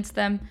to convince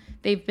them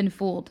they've been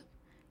fooled.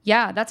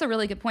 Yeah, that's a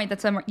really good point.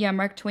 That's a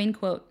Mark Twain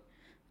quote.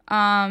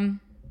 Maxter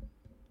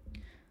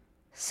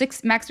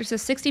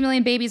says 60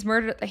 million babies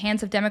murdered at the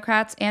hands of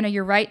Democrats. Anna,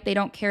 you're right. They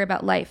don't care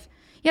about life.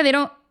 Yeah, they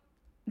don't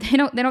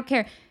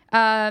care.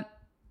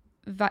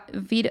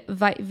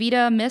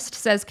 Vita Mist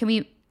says, can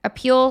we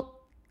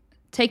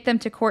take them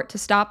to court to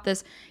stop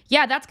this?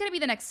 Yeah, that's going to be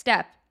the next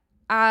step.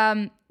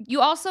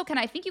 You also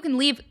I think you can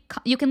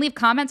leave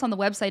comments on the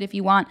website if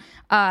you want,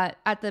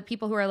 at the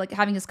people who are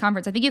having this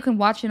conference. I think you can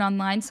watch it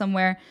online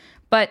somewhere,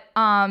 but,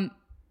 I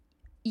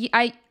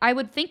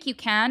would think you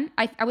can.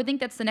 I would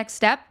think that's the next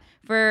step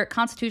for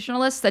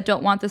constitutionalists that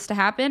don't want this to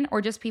happen, or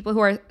just people who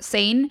are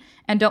sane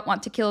and don't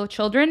want to kill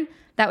children.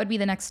 That would be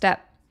the next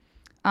step,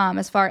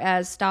 as far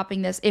as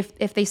stopping this,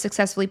 if they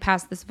successfully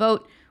pass this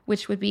vote,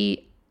 which would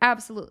be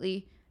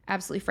absolutely,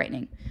 absolutely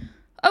frightening.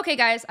 Okay,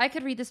 guys, I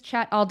could read this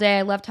chat all day.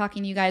 I love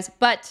talking to you guys,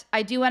 but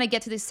I do want to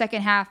get to the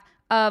second half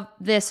of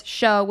this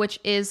show, which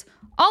is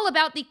all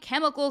about the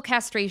chemical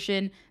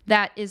castration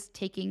that is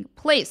taking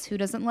place. Who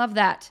doesn't love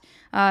that?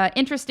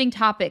 Interesting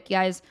topic,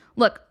 guys.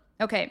 Look,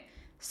 okay,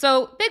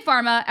 so Big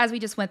Pharma, as we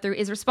just went through,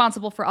 is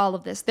responsible for all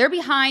of this. They're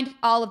behind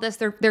all of this.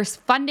 They're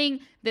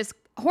funding this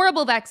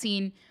horrible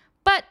vaccine,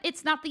 but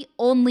it's not the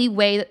only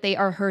way that they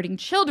are hurting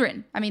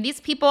children. I mean, these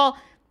people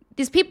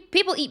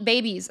eat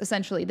babies,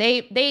 essentially.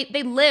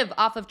 They live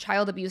off of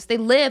child abuse. They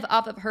live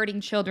off of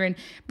hurting children,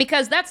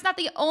 because that's not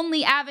the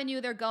only avenue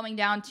they're going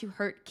down to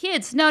hurt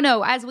kids.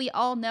 No, as we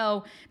all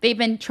know, they've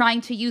been trying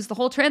to use the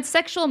whole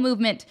transsexual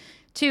movement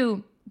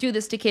to do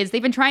this to kids.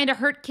 They've been trying to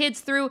hurt kids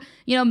through,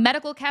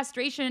 medical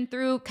castration,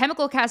 through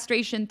chemical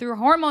castration, through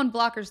hormone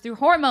blockers, through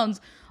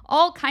hormones,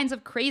 all kinds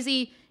of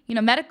crazy,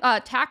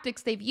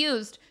 tactics they've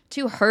used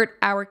to hurt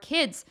our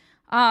kids.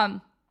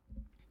 And,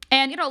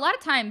 a lot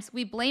of times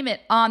we blame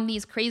it on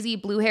these crazy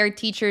blue-haired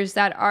teachers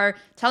that are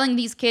telling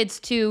these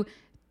kids to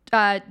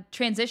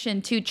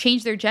transition, to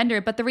change their gender.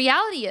 But the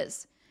reality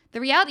is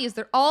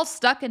they're all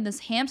stuck in this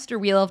hamster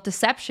wheel of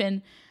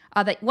deception,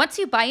 that once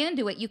you buy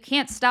into it, you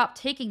can't stop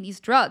taking these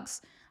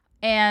drugs.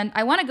 And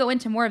I want to go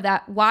into more of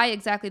that, why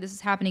exactly this is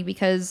happening,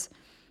 because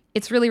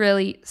it's really,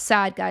 really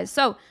sad, guys.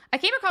 So I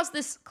came across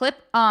this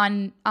clip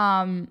on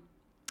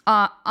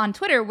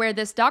Twitter where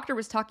this doctor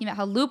was talking about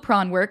how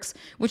Lupron works,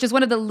 which is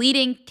one of the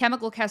leading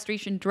chemical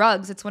castration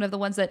drugs. It's one of the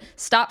ones that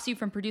stops you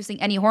from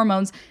producing any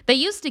hormones. They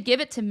used to give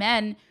it to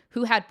men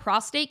who had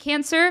prostate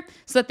cancer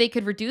so that they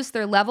could reduce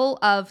their level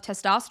of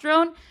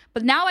testosterone.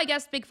 But now I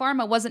guess Big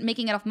Pharma wasn't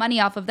making enough money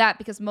off of that,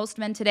 because most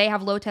men today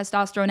have low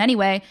testosterone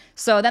anyway.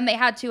 So then they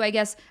had to, I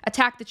guess,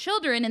 attack the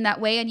children in that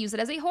way and use it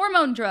as a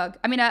hormone drug.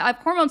 I mean, a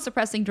hormone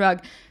suppressing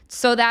drug,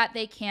 so that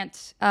they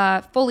can't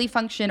fully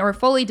function or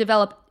fully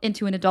develop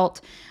into an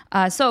adult.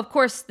 So of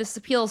course, this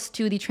appeals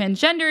to the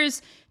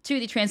transgenders, to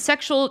the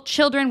transsexual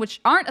children,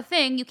 which aren't a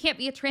thing. You can't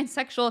be a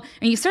transsexual,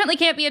 and you certainly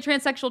can't be a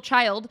transsexual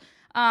child.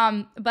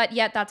 But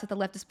yet that's what the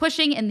left is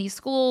pushing in these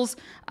schools.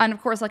 And of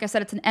course, like I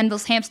said, it's an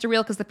endless hamster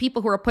wheel, because the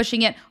people who are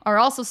pushing it are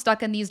also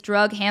stuck in these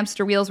drug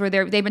hamster wheels where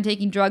they've been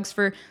taking drugs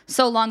for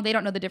so long they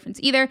don't know the difference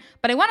either.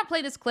 But I want to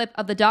play this clip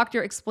of the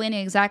doctor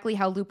explaining exactly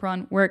how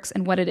Lupron works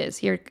and what it is.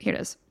 Here it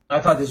is. I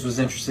thought this was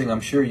interesting.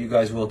 I'm sure you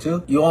guys will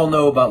too. You all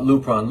know about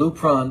Lupron.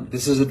 Lupron,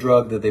 this is a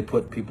drug that they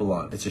put people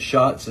on. It's a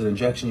shot, it's an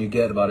injection you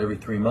get about every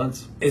 3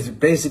 months. It's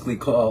basically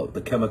called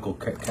the chemical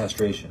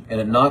castration.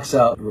 And it knocks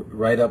out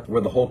right up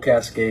where the whole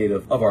cascade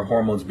of our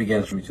hormones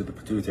begins from to the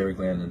pituitary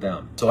gland and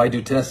down. So I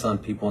do tests on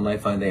people and I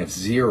find they have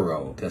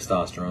 0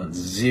 testosterone,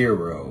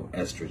 0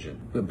 estrogen.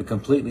 It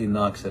completely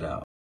knocks it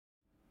out.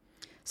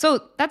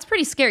 So that's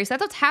pretty scary. So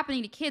that's what's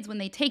happening to kids when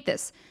they take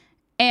this.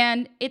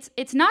 And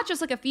it's not just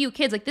like a few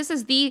kids. Like this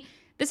is the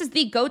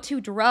go-to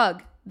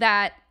drug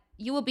that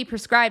you will be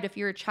prescribed if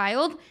you're a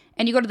child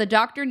and you go to the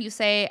doctor and you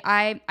say,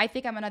 I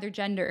think I'm another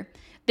gender.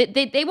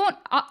 They won't,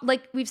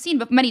 like we've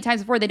seen many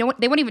times before, they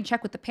won't even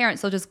check with the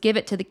parents. They'll just give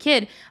it to the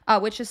kid,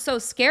 which is so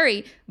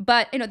scary.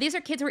 But, these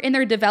are kids who are in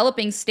their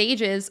developing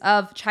stages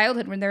of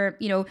childhood when they're,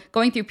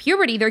 going through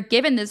puberty. They're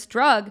given this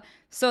drug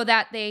so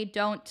that they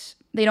don't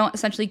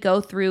essentially go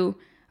through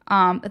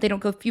they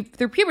don't go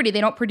through puberty.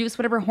 They don't produce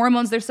whatever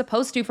hormones they're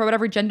supposed to for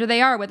whatever gender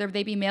they are, whether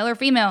they be male or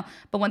female.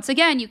 But once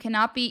again, you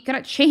cannot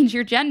change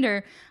your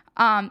gender.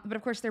 But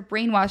of course, they're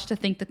brainwashed to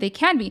think that they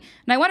can be.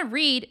 And I want to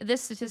read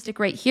this statistic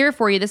right here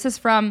for you. This is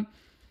from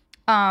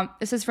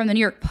the New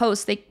York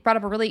Post. They brought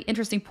up a really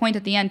interesting point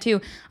at the end, too.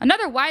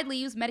 Another widely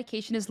used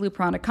medication is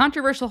Lupron, a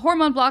controversial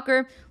hormone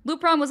blocker.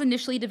 Lupron was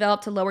initially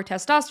developed to lower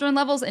testosterone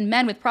levels in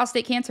men with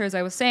prostate cancer, as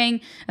I was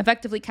saying,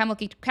 effectively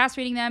chemically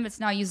castrating them. It's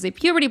now used as a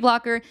puberty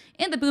blocker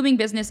in the booming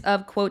business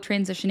of, quote,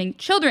 transitioning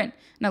children.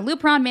 Now,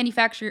 Lupron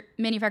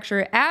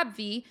manufacturer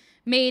AbbVie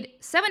made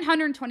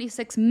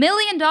 $726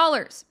 million.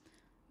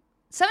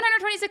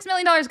 $726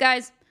 million,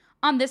 guys,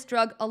 on this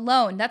drug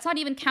alone. That's not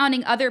even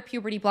counting other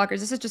puberty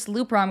blockers. This is just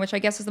Lupron, which I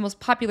guess is the most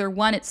popular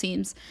one, it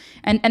seems.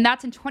 And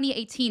that's in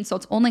 2018, so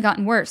it's only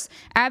gotten worse.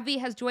 AbbVie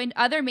has joined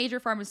other major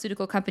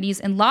pharmaceutical companies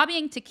in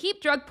lobbying to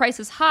keep drug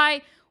prices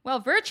high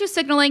while virtue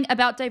signaling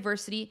about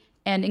diversity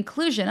and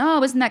inclusion.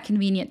 Oh, isn't that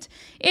convenient?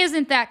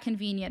 Isn't that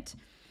convenient?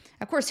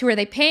 Of course, who are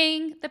they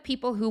paying? The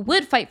people who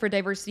would fight for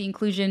diversity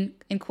inclusion,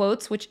 in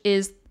quotes, which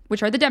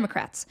are the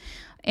Democrats.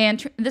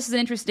 And this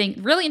is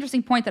really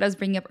interesting point that I was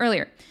bringing up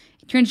earlier.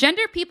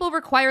 Transgender people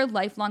require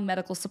lifelong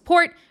medical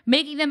support,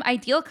 making them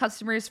ideal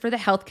customers for the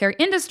healthcare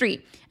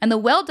industry. And the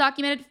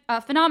well-documented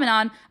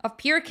phenomenon of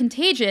peer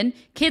contagion,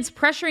 kids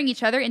pressuring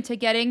each other into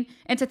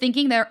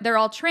thinking they're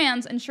all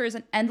trans, ensures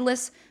an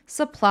endless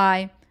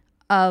supply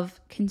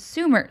of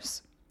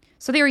consumers.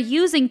 So they are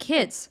using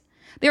kids.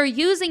 They are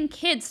using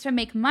kids to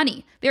make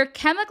money. They are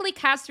chemically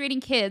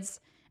castrating kids,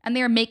 and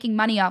they are making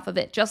money off of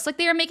it, just like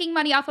they are making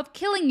money off of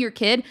killing your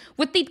kid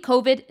with the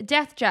COVID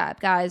death jab,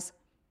 guys.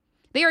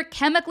 They are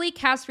chemically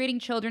castrating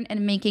children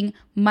and making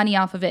money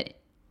off of it.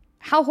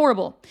 How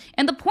horrible.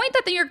 And the point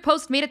that the New York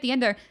Post made at the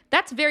end there,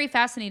 that's very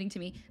fascinating to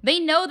me. They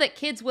know that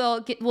kids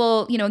will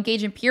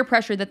engage in peer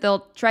pressure, that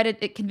they'll try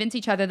to convince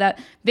each other that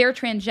they're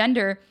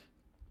transgender.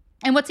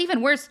 And what's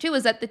even worse, too,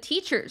 is that the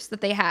teachers that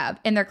they have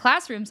in their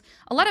classrooms,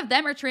 a lot of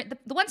them are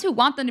the ones who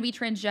want them to be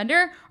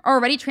transgender are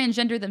already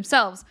transgender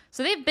themselves.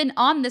 So they've been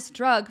on this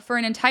drug for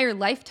an entire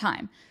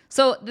lifetime.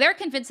 So they're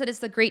convinced that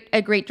it's a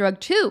great drug,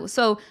 too.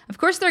 So, of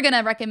course, they're going to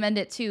recommend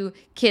it to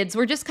kids.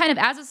 We're just kind of,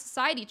 as a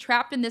society,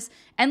 trapped in this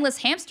endless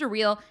hamster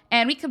wheel.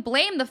 And we can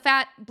blame the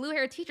fat,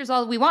 blue-haired teachers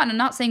all we want. And I'm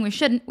not saying we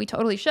shouldn't. We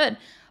totally should.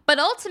 But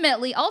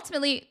ultimately,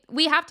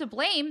 we have to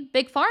blame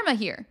Big Pharma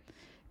here.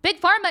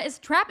 Big Pharma is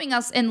trapping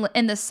us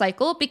in this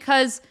cycle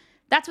because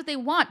that's what they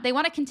want. They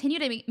want to continue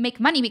to make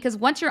money because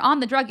once you're on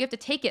the drug, you have to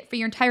take it for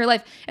your entire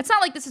life. It's not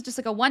like this is just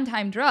like a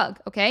one-time drug,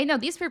 okay? No,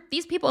 these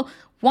people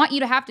want you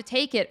to have to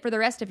take it for the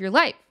rest of your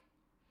life.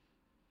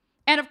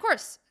 And of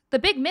course, the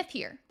big myth,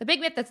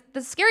 that's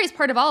the scariest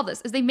part of all of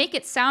this, is they make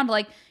it sound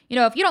like,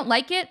 if you don't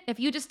like it, if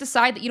you just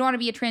decide that you don't want to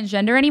be a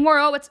transgender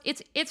anymore,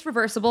 it's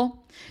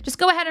reversible. Just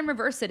go ahead and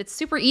reverse it. It's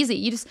super easy.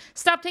 You just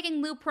stop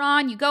taking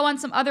Lupron, you go on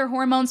some other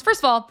hormones. First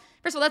of all,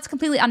 that's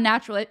completely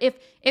unnatural.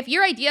 If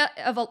your idea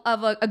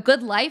of a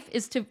good life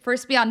is to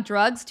first be on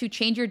drugs to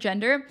change your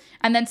gender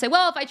and then say,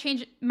 well, if I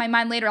change my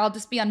mind later, I'll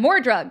just be on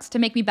more drugs to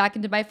make me back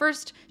into my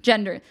first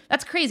gender.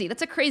 That's crazy.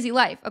 That's a crazy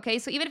life. Okay.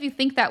 So even if you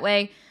think that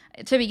way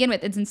to begin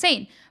with, it's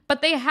insane.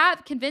 But they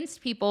have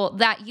convinced people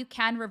that you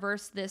can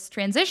reverse this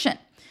transition.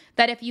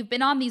 That if you've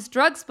been on these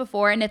drugs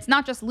before, and it's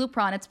not just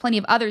Lupron, it's plenty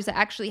of others that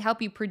actually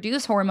help you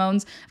produce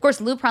hormones. Of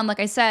course, Lupron, like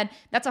I said,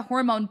 that's a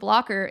hormone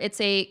blocker. It's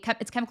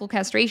chemical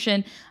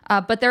castration,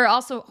 but there are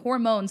also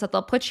hormones that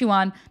they'll put you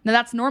on. Now,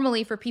 that's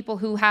normally for people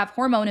who have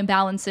hormone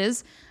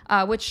imbalances,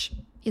 which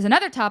is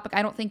another topic.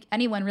 I don't think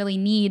anyone really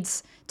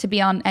needs to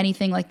be on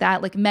anything like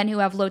that. Like men who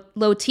have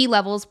low T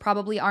levels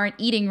probably aren't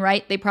eating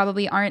right. They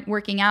probably aren't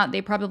working out.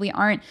 They probably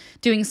aren't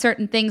doing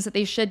certain things that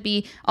they should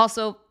be.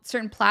 Also,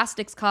 certain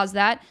plastics cause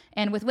that.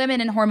 And with women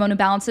in hormone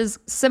imbalances,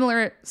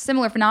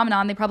 similar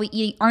phenomenon. They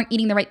probably aren't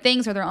eating the right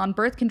things, or they're on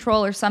birth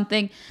control or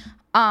something.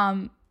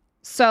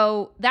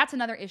 So that's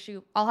another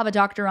issue. I'll have a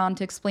doctor on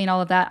to explain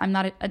all of that. I'm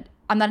not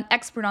an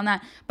expert on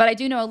that, but I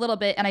do know a little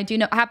bit, and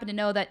I happen to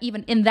know that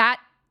even in that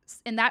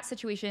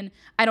situation,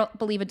 I don't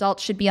believe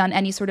adults should be on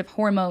any sort of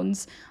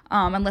hormones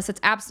unless it's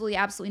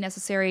absolutely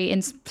necessary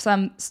in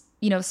some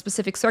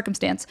specific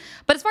circumstance.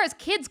 But as far as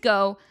kids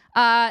go,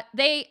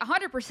 they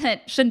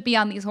 100% shouldn't be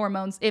on these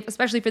hormones,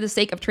 especially for the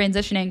sake of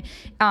transitioning.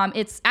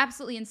 It's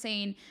absolutely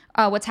insane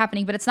what's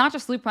happening. But it's not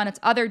just Lupron, it's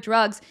other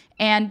drugs.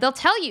 And they'll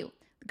tell you,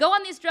 go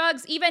on these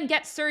drugs, even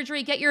get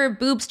surgery, get your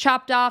boobs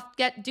chopped off,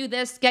 do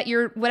this, get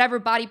your whatever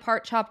body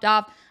part chopped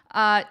off,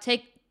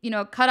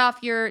 cut off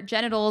your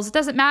genitals. It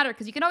doesn't matter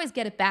because you can always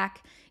get it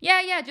back.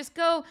 Yeah, just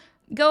go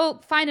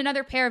find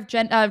another pair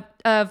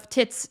of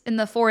tits in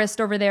the forest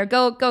over there.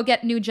 Go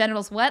get new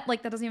genitals. What?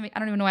 Like, that doesn't even, I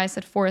don't even know why I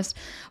said forest.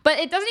 But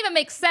it doesn't even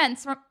make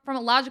sense from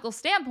a logical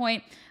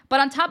standpoint.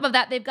 But on top of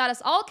that, they've got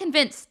us all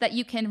convinced that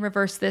you can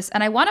reverse this.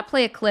 And I want to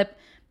play a clip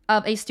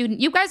of a student.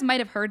 You guys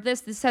might have heard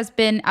this. This has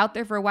been out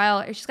there for a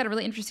while. She's got a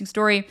really interesting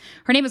story.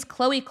 Her name is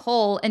Chloe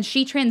Cole, and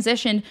she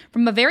transitioned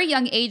from a very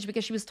young age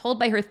because she was told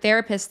by her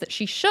therapist that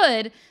she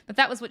should,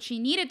 that was what she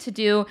needed to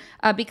do,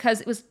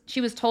 because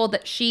she was told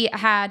that she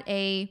had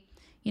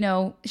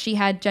she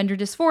had gender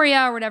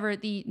dysphoria or whatever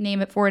the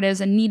name for it is,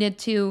 and needed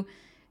to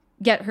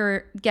get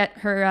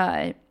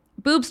her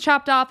boobs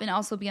chopped off and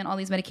also be on all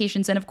these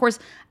medications. And of course,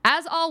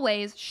 as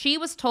always, she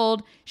was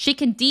told she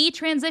can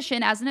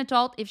detransition as an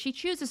adult if she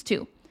chooses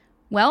to.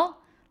 Well,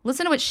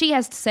 listen to what she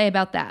has to say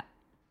about that.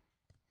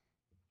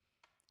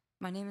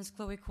 My name is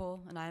Chloe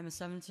Cole, and I am a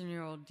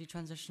 17-year-old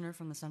detransitioner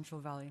from the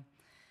Central Valley.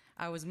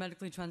 I was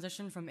medically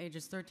transitioned from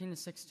ages 13 to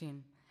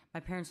 16.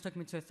 My parents took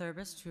me to a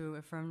therapist who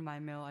affirmed my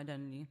male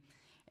identity,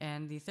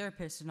 and the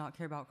therapist did not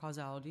care about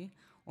causality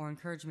or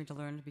encourage me to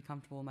learn to be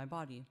comfortable in my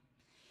body.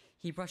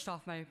 He brushed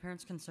off my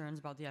parents' concerns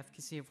about the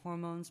efficacy of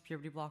hormones,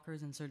 puberty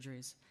blockers, and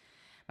surgeries.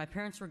 My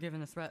parents were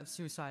given the threat of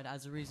suicide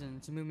as a reason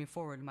to move me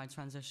forward in my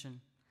transition.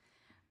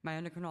 My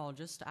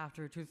endocrinologist,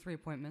 after 2 to 3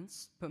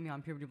 appointments, put me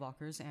on puberty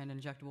blockers and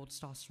injectable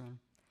testosterone.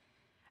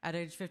 At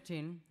age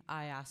 15,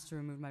 I asked to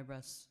remove my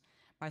breasts.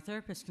 My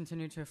therapist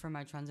continued to affirm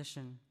my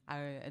transition. I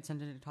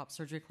attended a top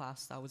surgery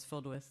class that was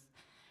filled with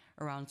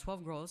around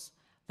 12 girls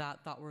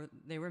that thought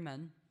they were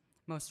men.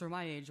 Most were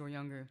my age or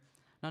younger.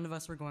 None of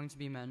us were going to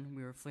be men.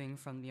 We were fleeing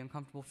from the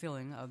uncomfortable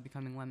feeling of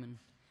becoming women.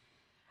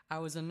 I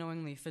was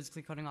unknowingly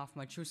physically cutting off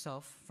my true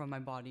self from my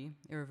body,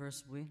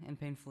 irreversibly and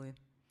painfully.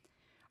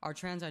 Our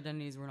trans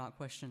identities were not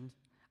questioned.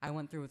 I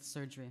went through with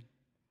surgery.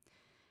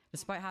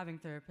 Despite having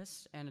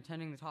therapists and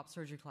attending the top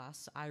surgery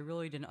class, I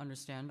really didn't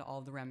understand all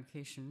of the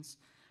ramifications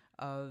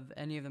of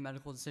any of the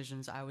medical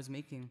decisions I was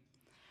making.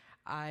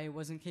 I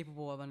wasn't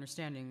capable of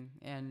understanding,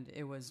 and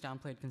it was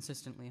downplayed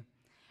consistently.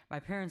 My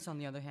parents, on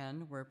the other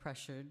hand, were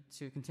pressured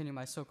to continue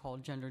my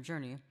so-called gender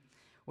journey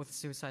with a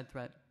suicide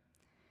threat.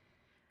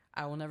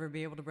 I will never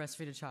be able to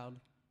breastfeed a child.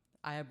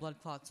 I have blood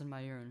clots in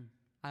my urine.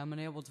 I am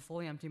unable to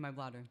fully empty my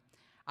bladder.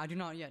 I do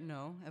not yet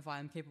know if I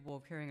am capable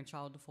of carrying a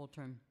child to full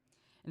term.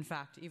 In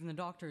fact, even the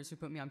doctors who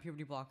put me on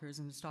puberty blockers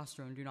and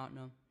testosterone do not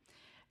know.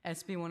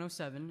 SB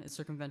 107 is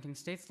circumventing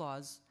states'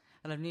 laws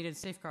that have needed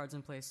safeguards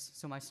in place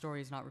so my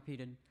story is not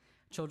repeated.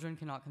 Children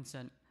cannot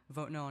consent.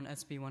 Vote no on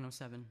SB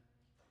 107.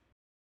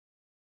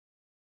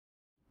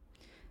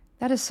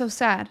 That is so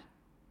sad.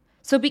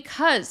 So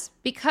because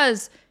Big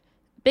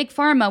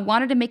Pharma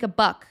wanted to make a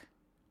buck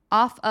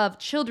off of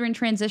children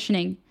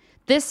transitioning,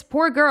 this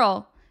poor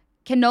girl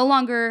can no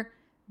longer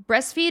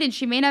breastfeed, and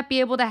she may not be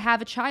able to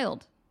have a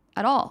child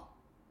at all.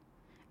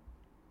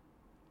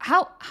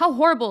 How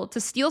horrible to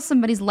steal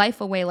somebody's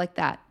life away like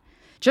that,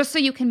 just so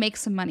you can make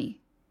some money.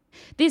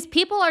 These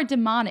people are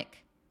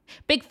demonic.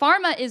 Big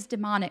Pharma is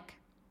demonic.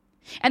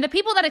 And the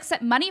people that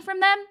accept money from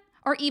them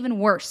are even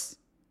worse.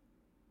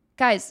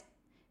 Guys,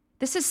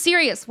 this is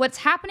serious. What's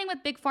happening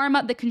with Big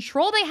Pharma, the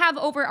control they have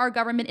over our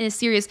government is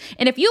serious.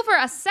 And if you for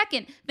a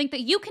second think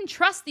that you can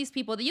trust these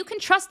people, that you can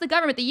trust the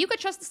government, that you can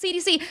trust the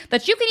CDC,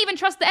 that you can even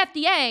trust the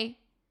FDA,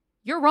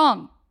 you're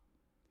wrong.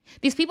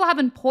 These people have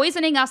been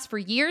poisoning us for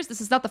years.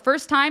 This is not the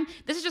first time.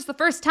 This is just the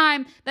first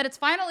time that it's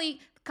finally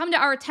come to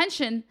our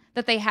attention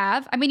that they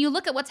have. I mean, you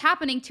look at what's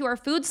happening to our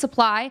food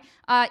supply,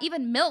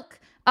 even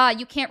milk.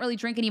 You can't really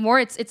drink anymore.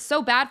 It's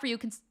so bad for you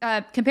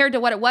compared to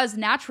what it was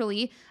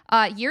naturally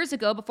years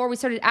ago before we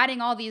started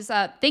adding all these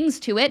things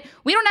to it.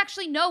 We don't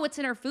actually know what's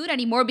in our food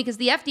anymore because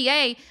the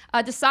FDA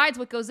decides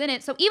what goes in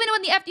it. So even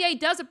when the FDA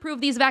does approve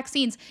these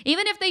vaccines,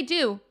 even if they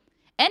do,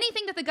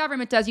 anything that the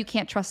government does, you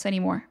can't trust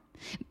anymore.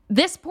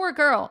 This poor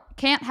girl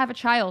can't have a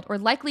child or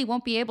likely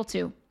won't be able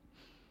to.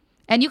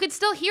 And you can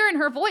still hear in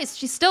her voice,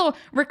 she's still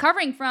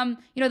recovering from,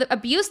 the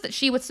abuse that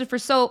she was for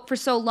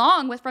so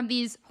long from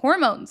these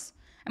hormones.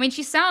 I mean,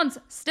 she sounds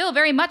still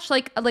very much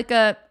like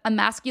a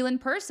masculine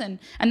person.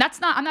 And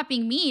I'm not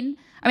being mean.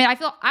 I mean, I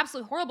feel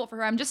absolutely horrible for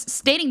her. I'm just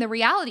stating the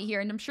reality here.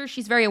 And I'm sure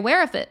she's very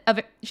aware of it.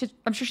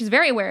 I'm sure she's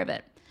very aware of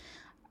it.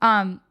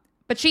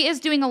 But she is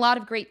doing a lot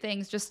of great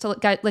things, just to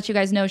let you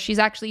guys know. She's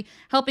actually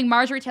helping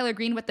Marjorie Taylor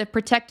Greene with the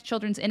Protect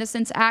Children's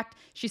Innocence Act.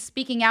 She's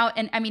speaking out.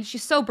 And I mean,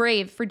 she's so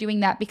brave for doing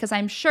that because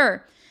I'm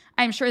sure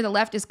the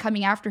left is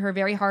coming after her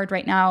very hard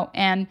right now.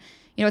 And,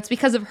 it's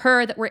because of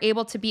her that we're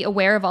able to be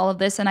aware of all of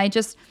this. And I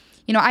just...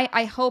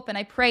 I hope and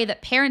I pray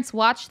that parents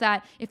watch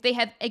that if they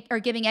are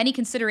giving any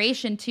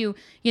consideration to,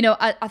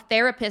 a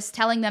therapist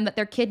telling them that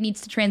their kid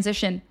needs to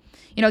transition.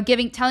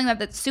 telling them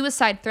that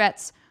suicide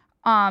threats,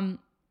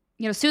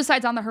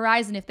 suicide's on the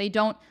horizon if they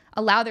don't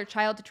allow their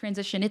child to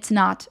transition. It's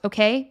not,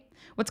 okay?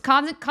 What's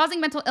causing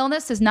mental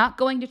illness is not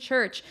going to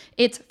church.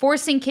 It's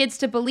forcing kids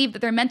to believe that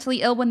they're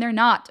mentally ill when they're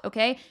not,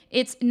 okay?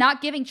 It's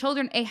not giving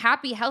children a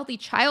happy, healthy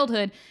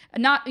childhood.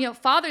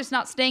 Fathers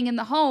not staying in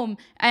the home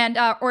and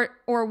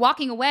or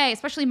walking away,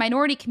 especially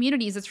minority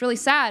communities. It's really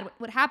sad.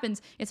 What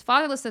happens is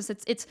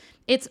fatherlessness.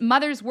 It's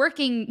mothers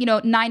working,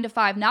 9 to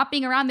 5, not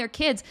being around their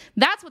kids.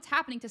 That's what's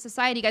happening to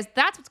society, guys.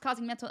 That's what's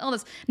causing mental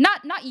illness.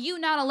 Not you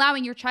not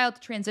allowing your child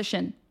to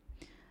transition.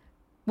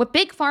 What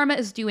Big Pharma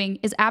is doing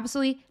is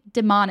absolutely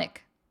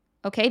demonic.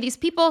 Okay? These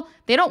people,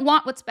 they don't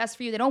want what's best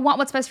for you. They don't want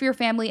what's best for your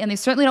family, and they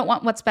certainly don't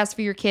want what's best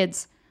for your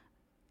kids.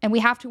 And we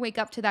have to wake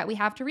up to that. We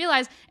have to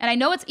realize, and I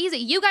know it's easy.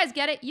 You guys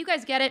get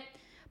it.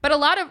 But a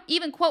lot of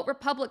even, quote,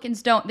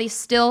 Republicans don't. They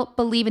still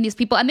believe in these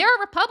people. And there are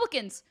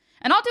Republicans,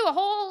 and I'll do a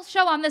whole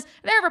show on this.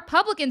 There are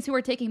Republicans who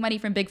are taking money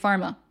from Big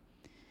Pharma.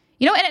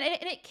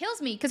 And it kills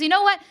me because you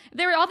know what?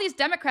 There are all these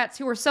Democrats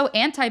who are so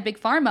anti-Big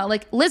Pharma.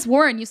 Like Liz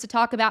Warren used to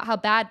talk about how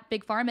bad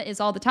Big Pharma is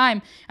all the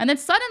time. And then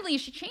suddenly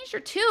she changed her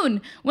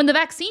tune when the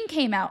vaccine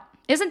came out.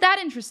 Isn't that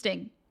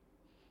interesting?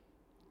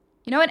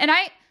 And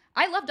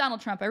I love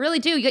Donald Trump. I really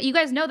do. You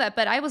guys know that.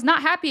 But I was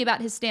not happy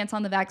about his stance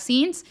on the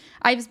vaccines.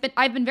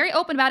 I've been very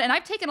open about it. And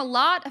I've taken a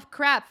lot of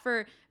crap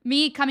for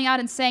me coming out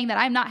and saying that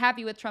I'm not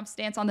happy with Trump's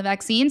stance on the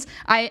vaccines.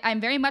 I'm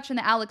very much in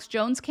the Alex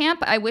Jones camp.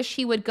 I wish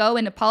he would go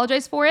and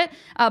apologize for it.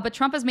 But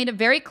Trump has made it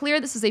very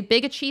clear this is a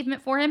big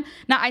achievement for him.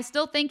 Now, I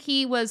still think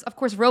he was, of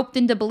course, roped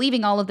into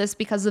believing all of this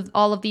because of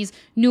all of these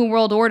New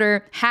World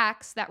Order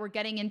hacks that were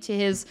getting into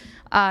his,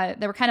 that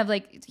were kind of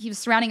like he was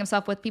surrounding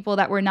himself with people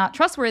that were not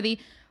trustworthy.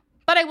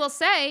 But I will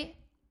say,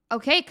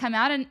 okay, come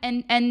out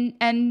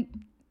and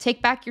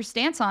take back your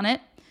stance on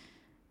it.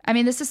 I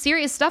mean, this is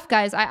serious stuff,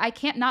 guys. I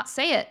can't not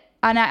say it.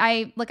 And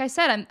I like I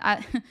said,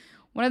 I'm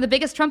one of the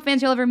biggest Trump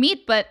fans you'll ever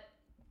meet, but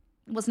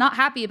was not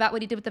happy about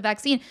what he did with the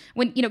vaccine.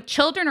 When,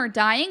 children are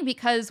dying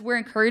because we're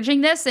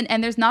encouraging this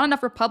and there's not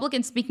enough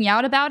Republicans speaking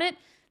out about it,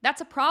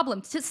 that's a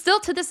problem. Still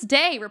to this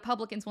day,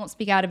 Republicans won't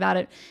speak out about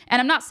it.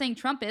 And I'm not saying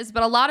Trump is,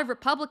 but a lot of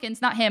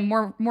Republicans, not him,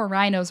 more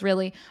rhinos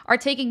really, are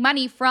taking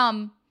money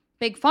from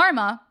Big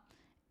Pharma.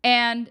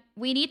 And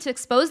we need to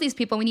expose these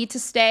people. We need to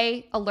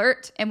stay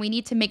alert, and we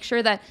need to make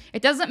sure that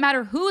it doesn't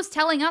matter who's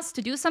telling us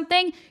to do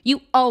something.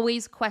 You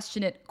always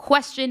question it.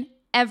 Question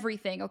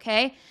everything,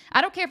 okay?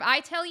 I don't care if I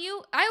tell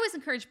you. I always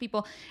encourage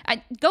people,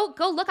 go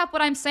look up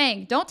what I'm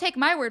saying. Don't take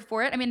my word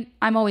for it. I mean,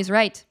 I'm always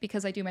right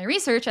because I do my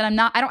research, and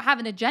I don't have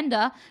an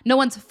agenda. No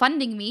one's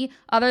funding me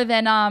other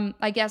than,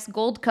 I guess,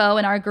 Goldco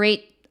and our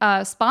great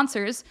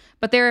sponsors,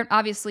 but they're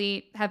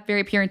obviously have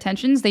very pure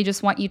intentions. They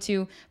just want you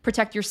to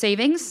protect your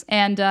savings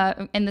and,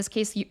 in this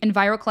case,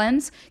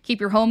 EnviroCleanse, keep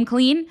your home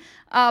clean.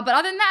 But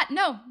other than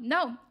that,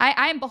 no,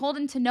 I am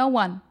beholden to no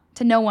one.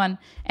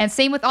 And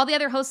same with all the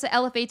other hosts at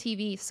LFA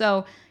TV.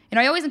 So,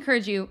 I always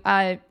encourage you,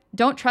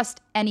 don't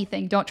trust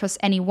anything. Don't trust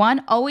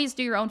anyone. Always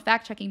do your own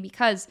fact checking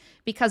because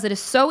it is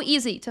so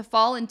easy to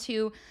fall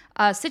into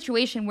a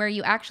situation where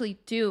you actually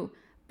do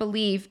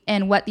believe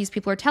in what these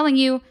people are telling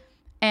you.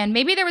 And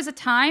maybe there was a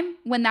time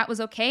when that was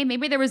okay.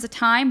 Maybe there was a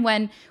time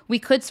when we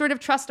could sort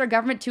of trust our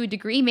government to a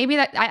degree. Maybe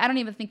that I don't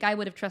even think I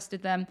would have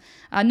trusted them.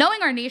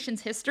 Knowing our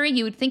nation's history,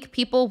 you would think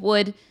people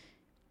would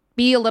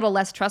be a little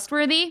less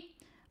trustworthy.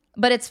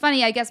 But it's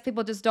funny, I guess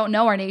people just don't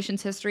know our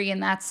nation's history,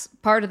 and that's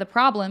part of the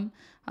problem.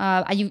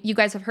 You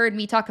guys have heard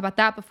me talk about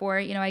that before.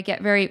 I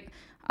get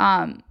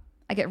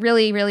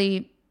really,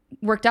 really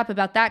worked up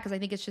about that because I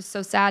think it's just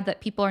so sad that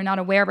people are not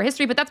aware of our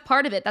history. But that's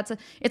part of it.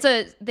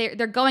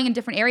 They're going in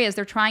different areas.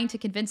 They're trying to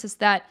convince us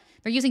that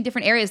they're using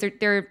different areas.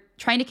 They're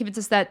trying to convince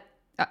us that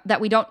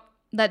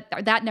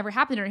that never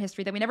happened in our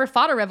history, that we never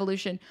fought a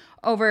revolution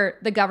over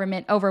the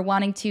government, over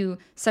wanting to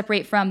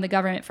separate from the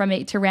government, from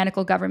a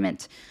tyrannical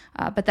government.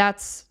 But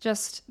that's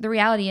just the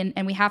reality,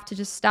 and we have to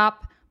just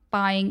stop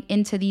buying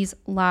into these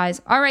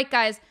lies. All right,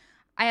 guys.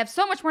 I have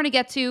so much more to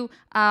get to,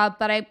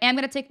 but I am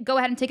going to go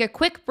ahead and take a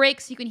quick break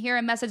so you can hear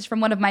a message from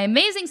one of my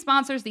amazing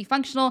sponsors, the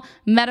Functional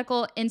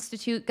Medical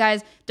Institute.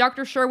 Guys,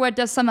 Dr. Sherwood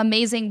does some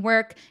amazing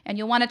work, and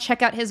you'll want to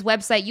check out his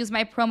website. Use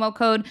my promo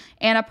code,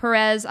 Anna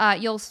Perez.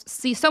 You'll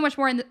see so much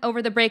more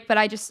over the break, but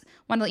I just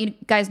want to let you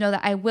guys know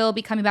that I will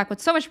be coming back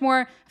with so much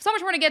more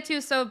to get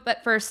to.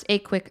 But first, a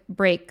quick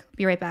break.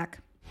 Be right back.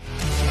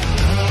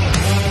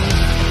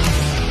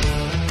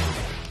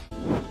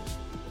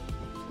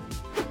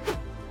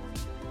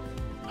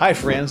 Hi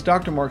friends,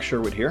 Dr. Mark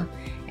Sherwood here.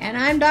 And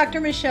I'm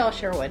Dr. Michelle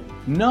Sherwood.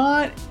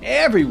 Not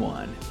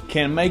everyone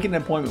can make an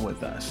appointment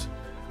with us,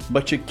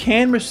 but you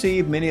can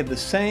receive many of the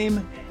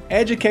same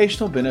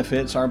educational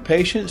benefits our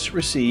patients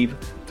receive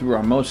through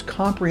our most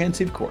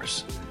comprehensive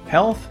course,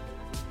 Health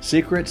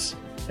Secrets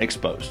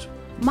Exposed.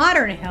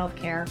 Modern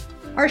healthcare,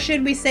 or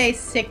should we say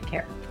sick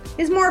care,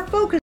 is more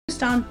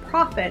focused on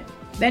profit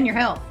than your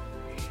health.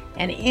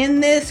 And in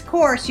this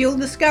course, you'll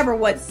discover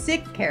what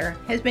sick care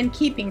has been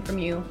keeping from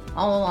you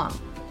all along.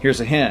 Here's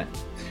a hint.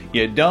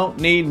 You don't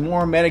need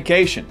more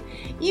medication.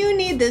 You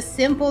need the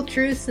simple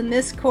truths in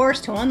this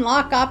course to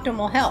unlock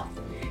optimal health.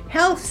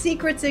 Health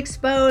Secrets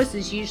Exposed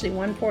is usually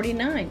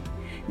 $149.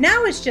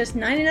 Now it's just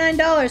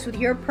 $99 with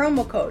your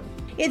promo code.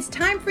 It's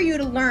time for you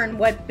to learn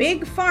what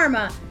Big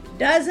Pharma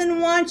doesn't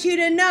want you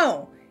to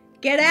know.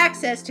 Get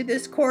access to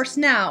this course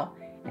now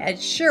at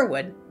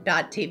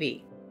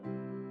sherwood.tv.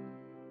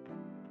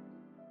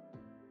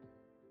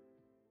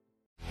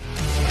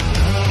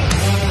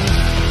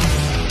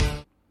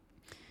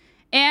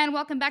 And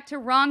welcome back to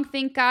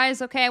Wrongthink,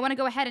 guys. Okay, I want to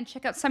go ahead and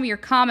check out some of your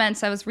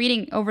comments. I was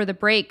reading over the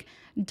break.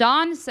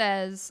 Dawn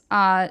says,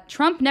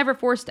 Trump never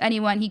forced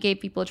anyone. He gave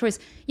people a choice.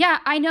 Yeah,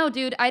 I know,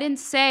 dude. I didn't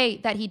say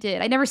that he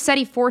did. I never said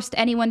he forced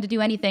anyone to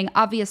do anything,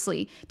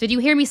 obviously. Did you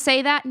hear me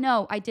say that?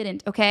 No, I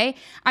didn't, okay?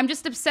 I'm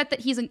just upset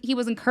that he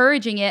was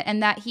encouraging it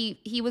and that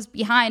he was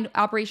behind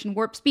Operation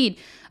Warp Speed.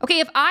 Okay,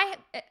 if I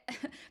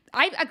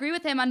agree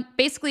with him on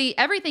basically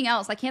everything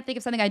else. I can't think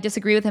of something I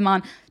disagree with him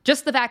on.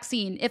 Just the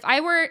vaccine.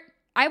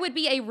 I would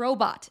be a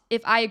robot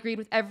if I agreed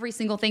with every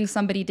single thing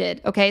somebody did,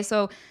 okay?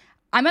 So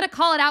I'm going to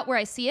call it out where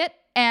I see it,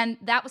 and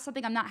that was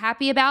something I'm not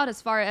happy about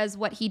as far as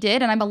what he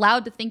did, and I'm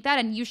allowed to think that,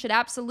 and you should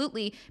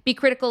absolutely be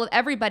critical of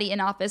everybody in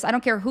office. I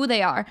don't care who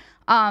they are.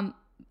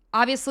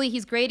 Obviously,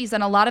 he's great. He's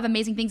done a lot of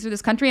amazing things for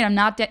this country, and I'm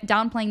not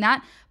downplaying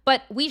that,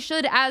 but we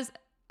should, as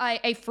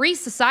a free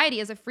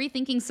society, as a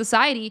free-thinking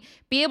society,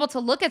 be able to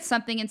look at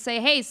something and say,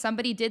 hey,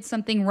 somebody did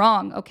something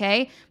wrong,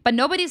 okay? But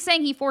nobody's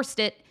saying he forced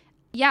it.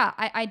 Yeah,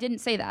 I didn't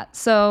say that.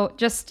 So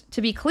just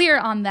to be clear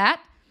on that.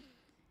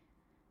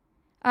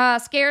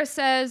 Scare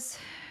says,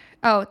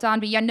 oh, Don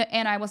B, yeah, no,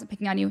 Anna, I wasn't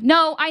picking on you.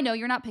 No, I know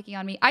you're not picking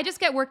on me. I just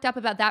get worked up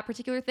about that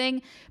particular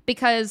thing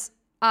because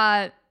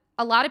a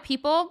lot of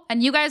people,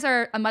 and you guys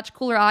are a much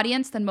cooler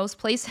audience than most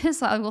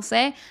places, I will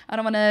say. I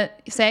don't want to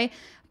say.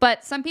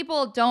 But some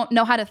people don't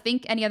know how to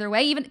think any other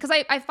way, even because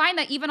I find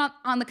that even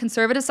on the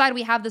conservative side,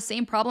 we have the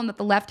same problem that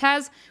the left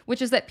has,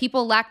 which is that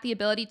people lack the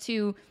ability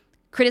to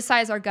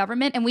criticize our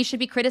government, and we should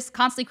be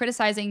constantly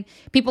criticizing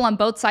people on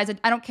both sides.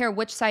 I don't care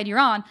which side you're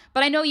on,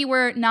 but I know you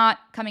were not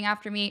coming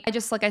after me. I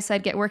just, like I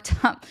said, get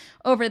worked up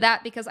over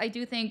that because I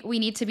do think we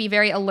need to be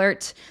very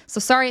alert.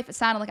 So sorry if it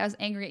sounded like I was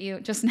angry at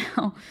you just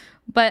now,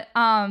 but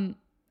I'm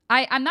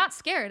not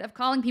scared of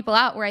calling people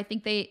out where I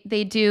think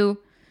they do.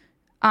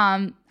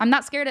 I'm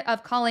not scared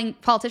of calling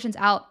politicians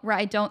out where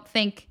I don't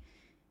think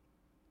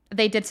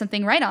they did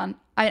something right on.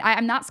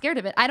 I'm not scared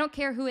of it. I don't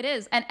care who it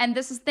is. And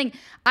this is the thing.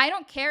 I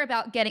don't care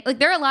about getting, like,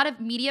 there are a lot of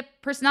media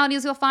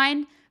personalities you'll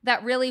find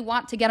that really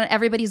want to get on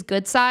everybody's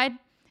good side.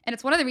 And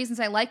it's one of the reasons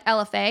I liked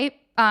LFA.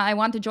 I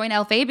wanted to join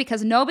LFA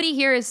because nobody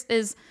here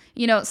is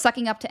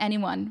sucking up to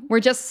anyone. We're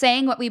just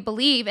saying what we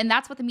believe, and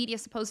that's what the media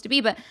is supposed to be.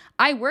 But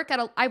I've worked at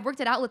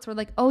outlets where,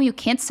 like, oh, you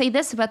can't say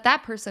this about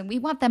that person. We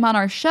want them on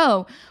our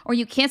show. Or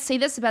you can't say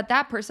this about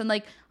that person.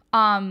 Like,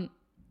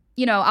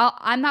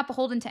 I'm not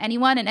beholden to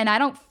anyone, and I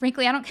don't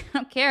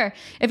care.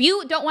 If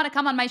you don't want to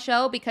come on my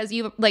show because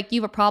you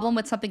have a problem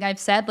with something I've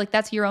said, like,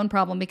 that's your own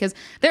problem, because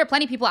there are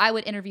plenty of people I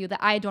would interview that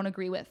I don't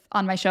agree with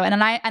on my show,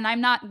 and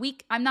I'm not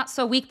weak. I'm not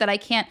so weak that I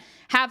can't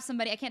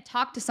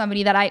talk to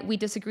somebody that we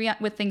disagree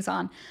with things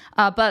on.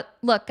 But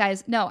look,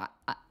 guys, no.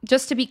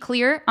 Just to be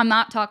clear, I'm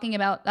not talking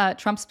about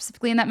Trump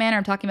specifically in that manner.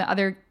 I'm talking about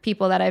other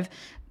people that I've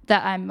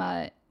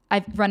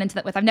run into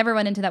that with. I've never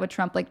run into that with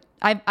Trump. Like,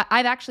 I've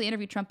actually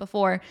interviewed Trump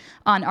before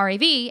on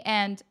RAV,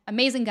 and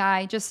amazing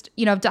guy, just,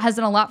 has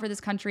done a lot for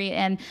this country.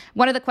 And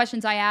one of the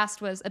questions I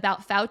asked was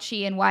about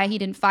Fauci and why he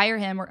didn't fire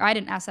him, or I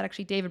didn't ask that,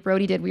 actually, David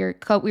Brody did. We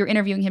were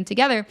interviewing him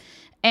together,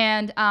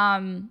 and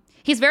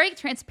he's very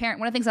transparent.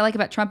 One of the things I like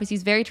about Trump is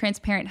he's very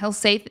transparent. He'll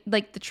say,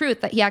 like, the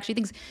truth that he actually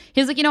thinks.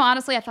 He was like,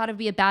 honestly, I thought it'd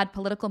be a bad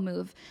political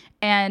move.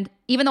 And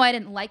even though I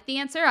didn't like the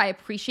answer, I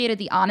appreciated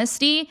the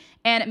honesty,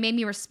 and it made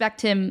me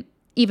respect him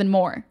even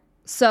more.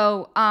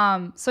 So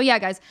yeah,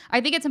 guys,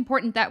 I think it's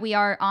important that we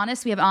are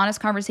honest. We have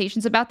honest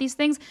conversations about these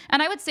things.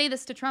 And I would say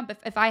this to Trump.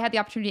 If I had the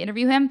opportunity to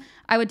interview him,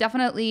 I would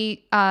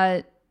definitely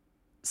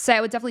say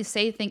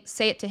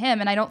it to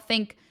him. And I don't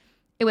think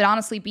it would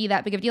honestly be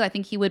that big of a deal. I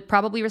think he would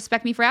probably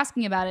respect me for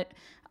asking about it.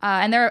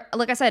 And there are,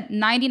 like I said,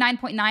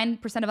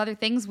 99.9% of other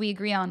things we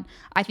agree on.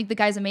 I think the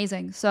guy's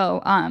amazing.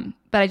 So,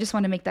 but I just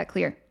want to make that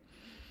clear.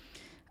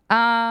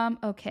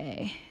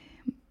 Okay.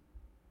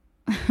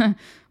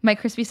 Mike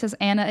Crispy says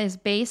Anna is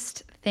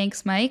based.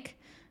 Thanks, Mike.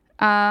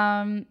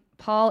 Paul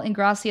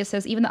Ingracia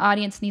says even the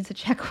audience needs to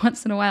check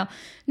once in a while.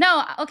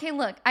 No, okay,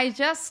 look, I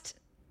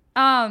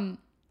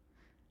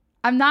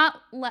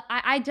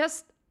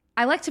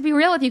like to be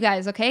real with you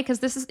guys, okay?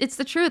 Because it's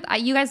the truth.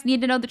 You guys need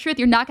to know the truth.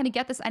 You're not going to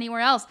get this anywhere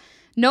else.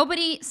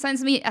 Nobody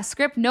sends me a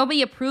script.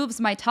 Nobody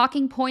approves my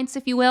talking points,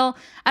 if you will.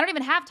 I don't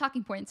even have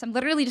talking points. I'm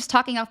literally just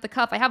talking off the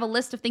cuff. I have a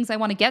list of things I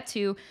want to get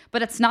to,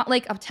 but it's not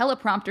like a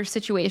teleprompter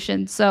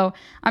situation. So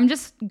I'm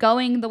just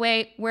going the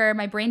way where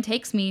my brain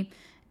takes me.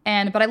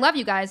 But I love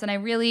you guys, and I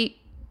really,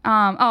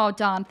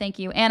 Don, thank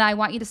you. And I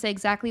want you to say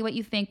exactly what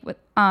you think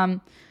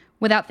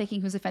without thinking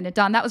who's offended.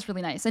 Don, that was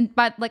really nice.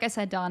 But like I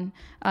said, Don,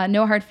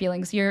 no hard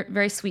feelings. You're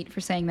very sweet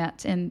for saying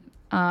that. And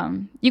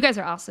you guys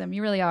are awesome.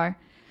 You really are.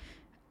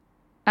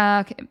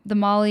 Okay, the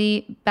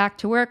Molly back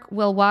to work.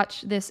 We'll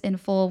watch this in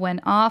full when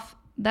off.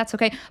 That's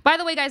okay. By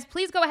the way, guys,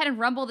 please go ahead and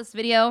rumble this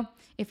video.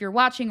 If you're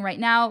watching right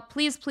now,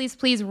 please, please,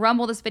 please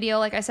rumble this video.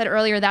 Like I said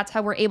earlier, that's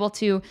how we're able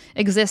to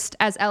exist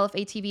as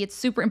LFA TV. It's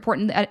super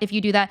important that if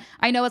you do that.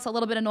 I know it's a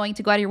little bit annoying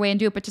to go out of your way and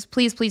do it, but just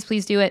please, please,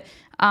 please do it.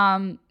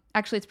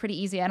 Actually, it's pretty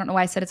easy. I don't know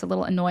why I said it's a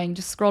little annoying.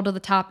 Just scroll to the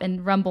top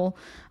and rumble,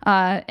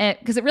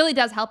 because it really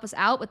does help us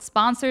out with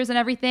sponsors and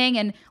everything.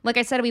 And like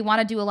I said, we want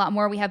to do a lot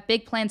more. We have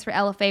big plans for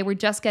LFA. We're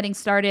just getting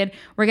started.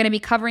 We're going to be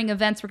covering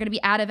events. We're going to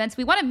be at events.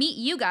 We want to meet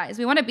you guys.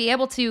 We want to be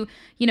able to,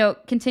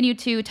 continue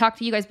to talk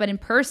to you guys, but in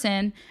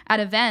person at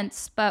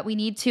events. But we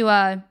need to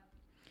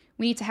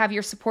have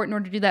your support in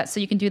order to do that. So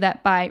you can do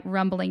that by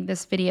rumbling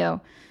this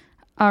video.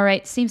 All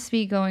right, seems to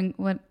be going.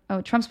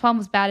 Trump's problem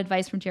was bad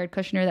advice from Jared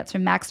Kushner. That's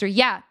from Maxter.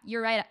 Yeah,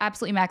 you're right.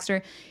 Absolutely,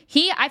 Maxter.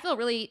 I feel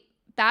really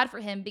bad for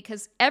him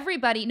because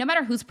everybody, no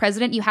matter who's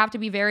president, you have to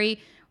be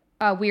very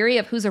weary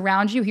of who's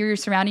around you, who you're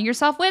surrounding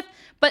yourself with.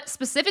 But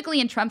specifically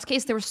in Trump's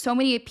case, there were so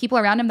many people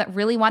around him that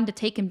really wanted to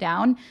take him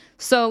down.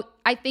 So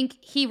I think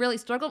he really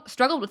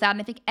struggled with that.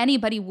 And I think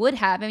anybody would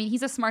have. I mean,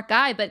 he's a smart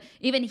guy, but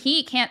even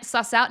he can't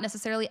suss out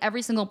necessarily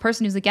every single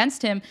person who's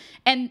against him.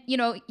 And,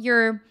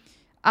 your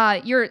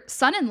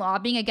son-in-law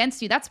being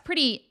against you, that's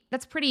pretty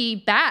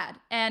bad.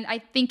 And I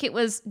think it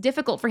was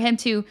difficult for him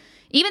to,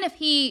 even if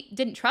he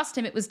didn't trust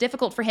him, it was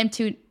difficult for him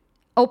to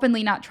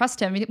openly not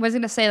trust him. He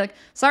wasn't going to say like,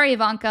 sorry,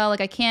 Ivanka,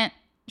 like I can't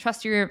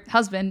trust your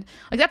husband.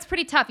 Like that's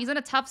pretty tough. He's in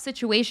a tough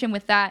situation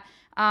with that.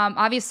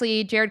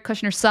 Obviously Jared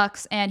Kushner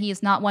sucks and he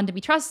is not one to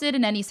be trusted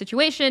in any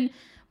situation.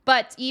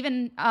 But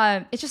even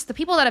it's just the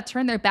people that have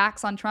turned their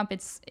backs on Trump.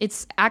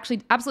 It's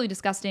actually absolutely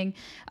disgusting.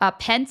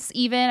 Pence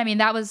even, I mean,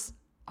 that was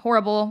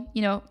horrible,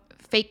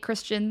 fake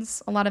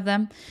Christians, a lot of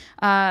them.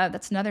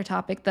 That's another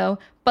topic though.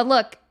 But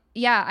look,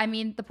 yeah, I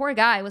mean, the poor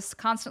guy was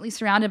constantly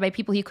surrounded by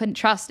people he couldn't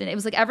trust. And it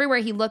was like everywhere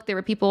he looked, there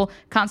were people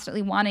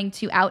constantly wanting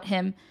to out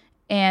him.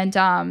 And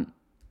Paul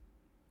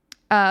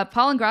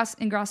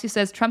Ingrassi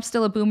says, Trump's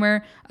still a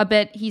boomer a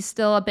bit. He's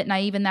still a bit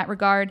naive in that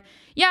regard.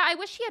 Yeah, I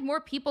wish he had more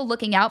people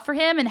looking out for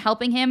him and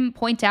helping him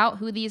point out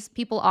who these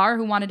people are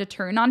who wanted to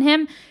turn on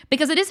him,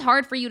 because it is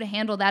hard for you to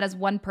handle that as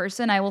one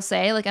person, I will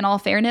say, like in all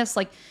fairness,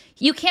 like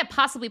you can't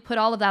possibly put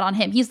all of that on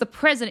him. He's the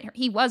president.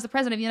 He was the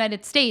president of the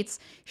United States,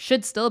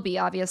 should still be,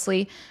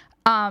 obviously.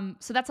 So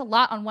that's a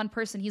lot on one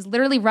person. He's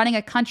literally running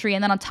a country.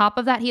 And then on top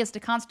of that, he has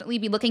to constantly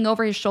be looking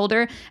over his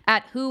shoulder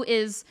at who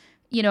is,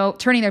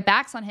 turning their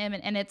backs on him.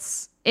 And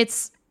it's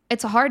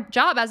a hard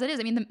job as it is.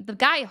 I mean, the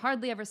guy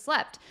hardly ever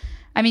slept.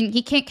 I mean,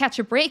 he can't catch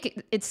a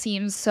break, it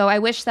seems. So I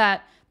wish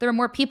that there were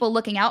more people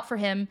looking out for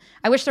him.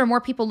 I wish there were more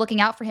people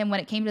looking out for him when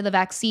it came to the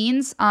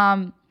vaccines.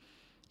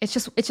 It's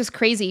just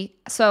crazy.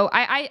 So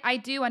I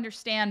do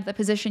understand the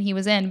position he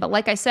was in. But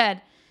like I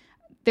said,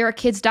 there are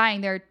kids dying.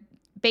 There are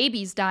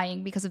babies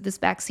dying because of this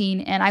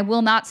vaccine. And I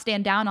will not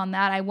stand down on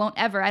that. I won't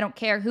ever. I don't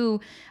care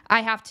who I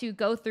have to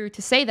go through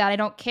to say that. I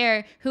don't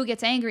care who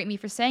gets angry at me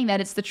for saying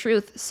that. It's the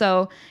truth.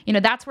 So,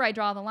 that's where I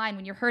draw the line.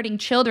 When you're hurting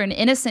children,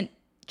 innocent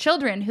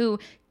children who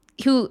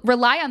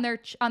rely on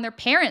their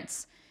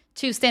parents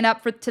to stand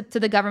up to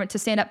the government, to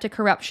stand up to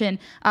corruption,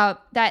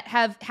 that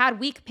have had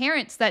weak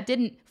parents that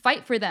didn't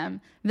fight for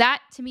them.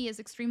 That to me is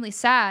extremely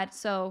sad.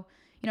 So,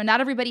 not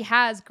everybody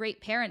has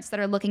great parents that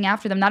are looking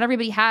after them. Not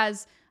everybody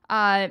has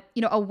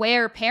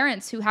aware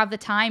parents who have the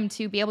time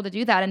to be able to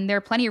do that. And there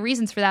are plenty of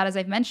reasons for that, as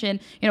I've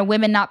mentioned,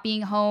 women not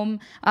being home,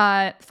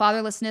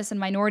 fatherlessness in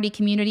minority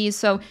communities.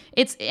 So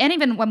and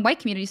even when white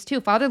communities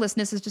too,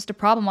 fatherlessness is just a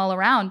problem all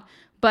around.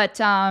 But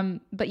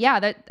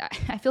yeah,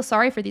 I feel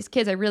sorry for these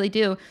kids. I really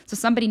do. So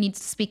somebody needs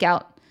to speak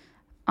out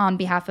on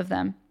behalf of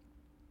them.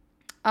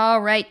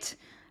 All right.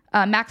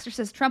 Maxter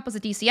says Trump was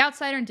a DC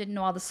outsider and didn't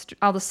know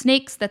all the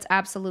snakes. That's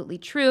absolutely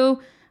true.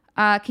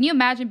 Can you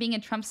imagine being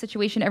in Trump's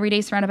situation every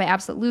day surrounded by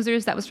absolute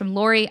losers? That was from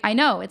Lori. I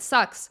know, it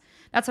sucks.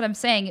 That's what I'm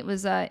saying.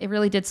 It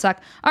really did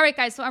suck. All right,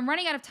 guys, so I'm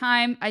running out of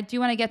time. I do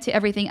want to get to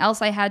everything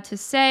else I had to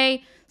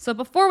say. So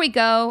before we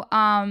go,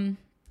 I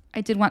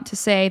did want to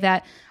say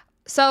that,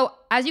 so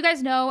as you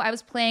guys know, I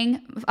was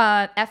playing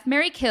F,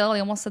 Marry, Kill. I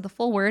almost said the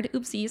full word.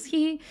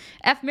 Oopsies.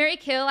 F, Marry,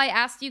 Kill. I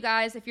asked you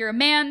guys, if you're a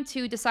man,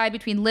 to decide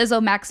between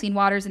Lizzo, Maxine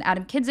Waters, and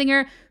Adam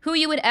Kinzinger, who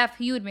you would F,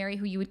 who you would marry,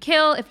 who you would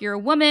kill. If you're a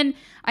woman,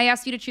 I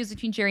asked you to choose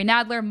between Jerry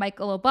Nadler,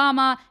 Michael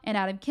Obama, and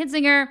Adam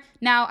Kinzinger.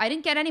 Now, I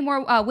didn't get any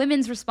more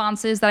women's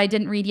responses that I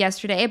didn't read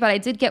yesterday, but I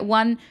did get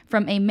one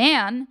from a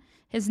man.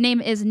 His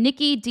name is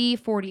Nikki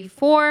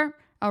D44.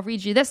 I'll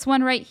read you this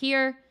one right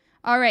here.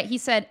 All right, he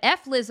said,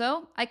 F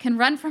Lizzo, I can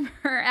run from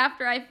her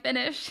after I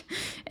finish,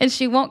 and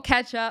she won't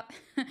catch up.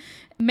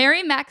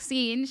 Marry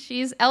Maxine,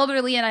 she's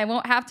elderly, and I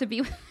won't have to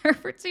be with her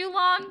for too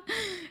long.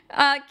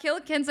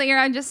 Kill Kinzinger,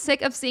 I'm just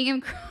sick of seeing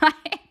him cry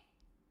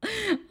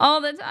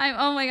all the time.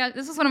 Oh my God,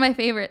 this is one of my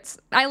favorites.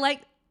 I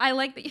like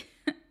that.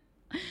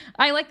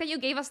 I like that you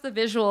gave us the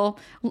visual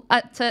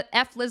to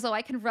F Lizzo.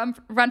 I can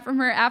run from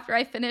her after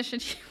I finish,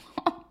 and she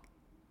won't.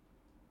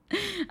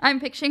 I'm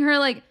picturing her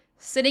like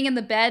sitting in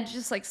the bed,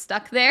 just like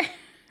stuck there.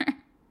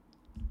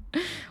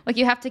 Like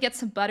you have to get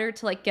some butter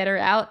to like get her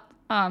out.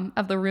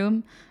 of the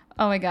room.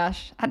 Oh my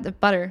gosh, the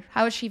butter.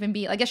 How would she even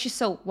be? I guess she's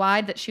so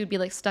wide that she would be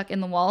like stuck in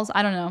the walls.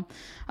 I don't know.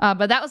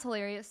 But that was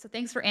hilarious. So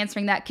thanks for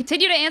answering that.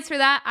 Continue to answer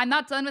that. I'm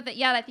not done with it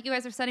yet. I think you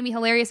guys are sending me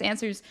hilarious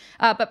answers.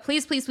 But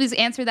please, please, please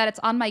answer that. It's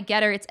on my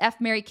getter. It's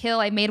F, Marry, Kill.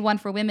 I made one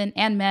for women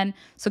and men.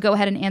 So go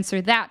ahead and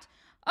answer that.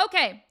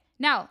 Okay,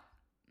 now,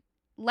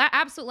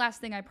 absolute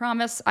last thing, I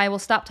promise. I will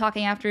stop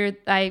talking after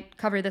I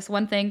cover this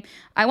one thing.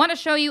 I want to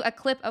show you a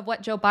clip of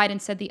what Joe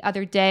Biden said the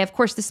other day. Of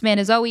course, this man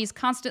is always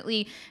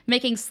constantly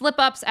making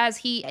slip-ups as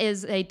he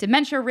is a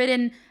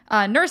dementia-ridden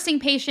nursing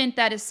patient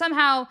that is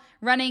somehow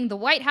running the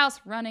White House,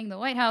 running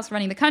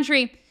the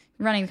country.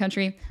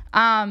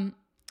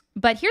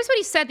 But here's what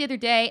he said the other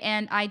day,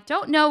 and I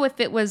don't know if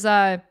it was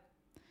a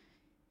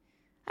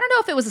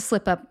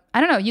slip-up. I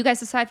don't know. You guys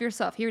decide for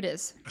yourself. Here it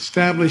is.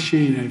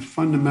 Establishing a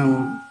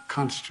fundamental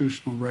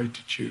constitutional right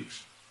to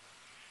choose.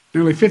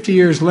 Nearly 50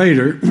 years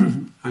later,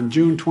 on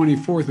June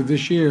 24th of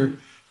this year,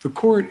 the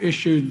court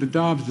issued the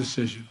Dobbs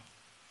decision.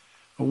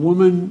 A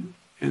woman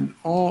and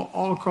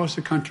all across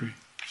the country,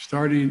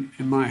 starting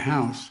in my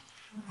house,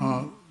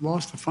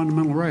 lost a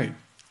fundamental right.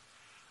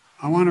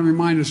 I want to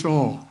remind us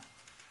all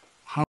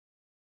how...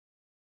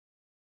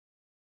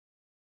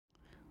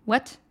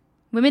 What?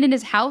 Women in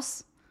his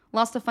house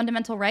lost a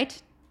fundamental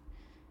right?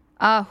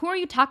 Who are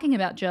you talking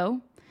about,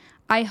 Joe?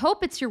 I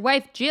hope it's your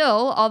wife,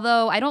 Jill,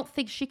 although I don't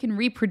think she can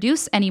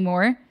reproduce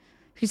anymore.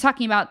 She's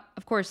talking about,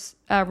 of course,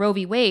 Roe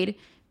v. Wade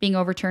being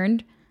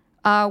overturned.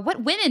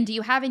 What women do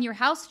you have in your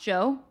house,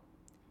 Joe?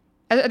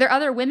 Are there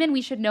other women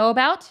we should know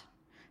about?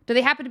 Do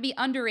they happen to be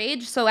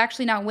underage, so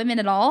actually not women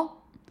at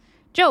all?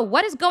 Joe,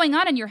 what is going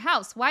on in your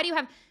house? Why do you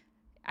have...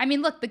 I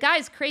mean, look, the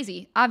guy's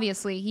crazy.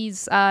 Obviously,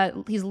 he's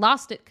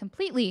lost it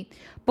completely.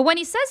 But when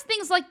he says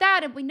things like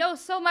that, and we know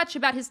so much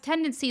about his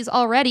tendencies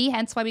already,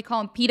 hence why we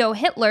call him Pedo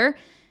Hitler,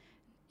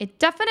 it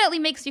definitely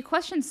makes you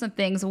question some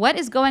things. What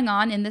is going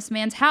on in this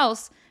man's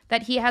house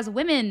that he has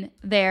women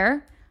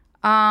there?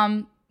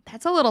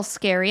 That's a little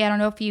scary. I don't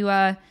know if you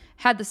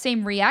had the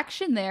same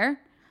reaction there.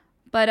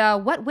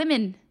 But what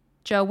women,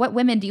 Joe, what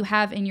women do you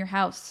have in your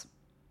house?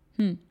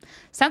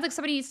 Sounds like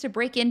somebody needs to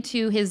break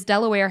into his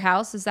Delaware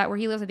house. Is that where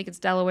he lives? I think it's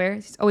Delaware.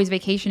 He's always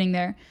vacationing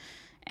there.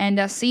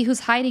 And see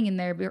who's hiding in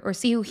there, or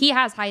see who he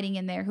has hiding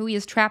in there, who he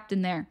is trapped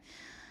in there.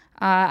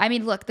 I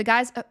mean, look, the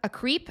guy's a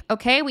creep.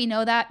 Okay, we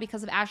know that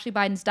because of Ashley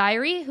Biden's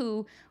diary,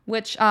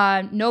 which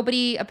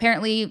nobody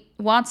apparently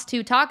wants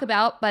to talk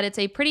about, but it's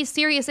a pretty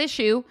serious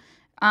issue.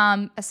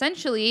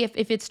 Essentially,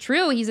 if it's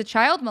true, he's a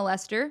child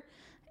molester,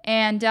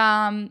 and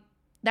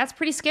that's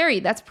pretty scary.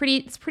 It's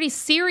pretty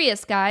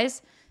serious,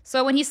 guys.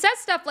 So when he says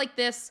stuff like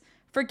this,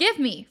 forgive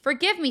me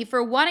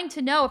for wanting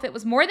to know if it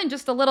was more than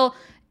just a little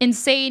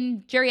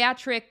insane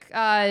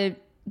geriatric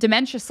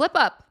dementia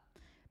slip-up.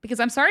 Because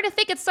I'm starting to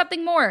think it's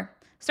something more.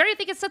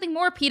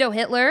 Pedo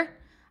Hitler.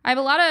 I have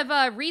a lot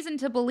of reason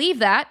to believe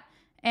that.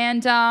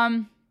 And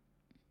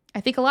I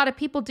think a lot of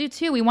people do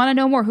too. We want to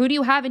know more. Who do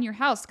you have in your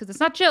house? Because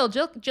it's not Jill.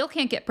 Jill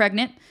can't get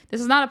pregnant.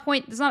 This is not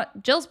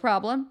Jill's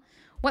problem.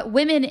 What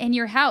women in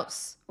your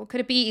house? Well,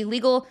 could it be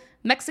illegal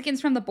Mexicans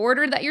from the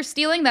border that you're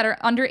stealing that are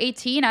under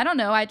 18? I don't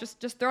know. I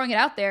just throwing it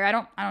out there. I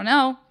don't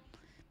know.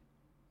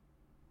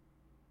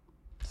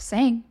 Just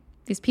saying.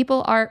 These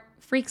people are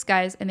freaks,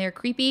 guys, and they're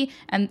creepy,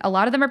 and a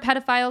lot of them are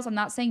pedophiles. I'm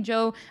not saying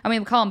we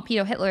call him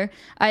Pedo Hitler.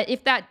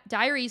 If that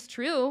diary is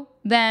true,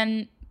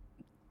 then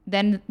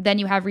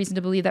you have reason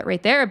to believe that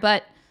right there.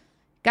 But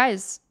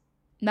guys,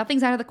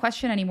 nothing's out of the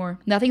question anymore.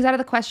 Nothing's out of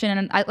the question.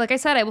 And like I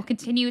said, I will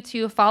continue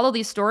to follow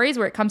these stories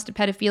where it comes to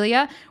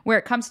pedophilia, where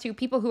it comes to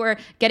people who are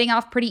getting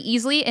off pretty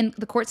easily in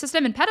the court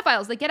system. And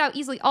pedophiles, they get out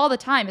easily all the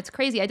time. It's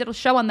crazy. I did a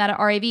show on that at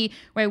RAV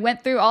where I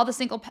went through every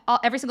single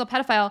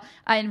pedophile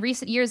in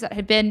recent years that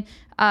had been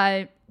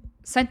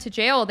sent to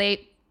jail.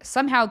 They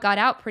somehow got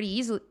out pretty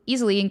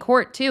easily in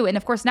court too. And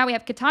of course, now we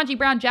have Ketanji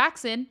Brown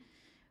Jackson,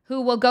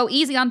 who will go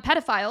easy on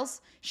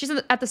pedophiles. She's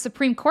at the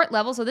Supreme Court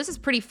level, so this is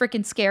pretty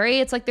freaking scary.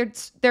 It's like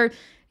they're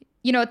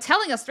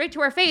telling us straight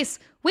to our face,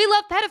 we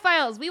love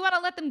pedophiles. We want to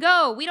let them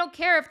go. We don't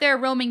care if they're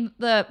roaming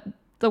the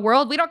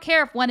world. We don't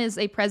care if one is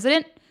a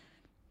president.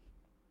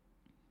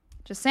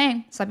 Just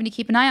saying, something to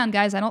keep an eye on,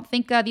 guys. I don't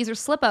think these are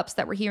slip-ups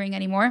that we're hearing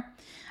anymore.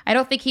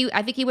 I think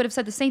he would have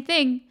said the same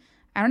thing,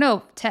 I don't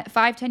know,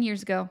 5-10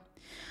 years ago.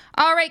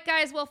 All right,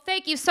 guys. Well,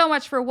 thank you so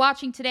much for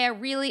watching today. I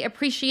really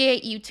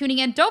appreciate you tuning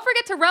in. Don't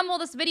forget to rumble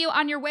this video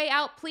on your way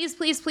out. Please,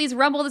 please, please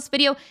rumble this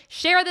video.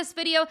 Share this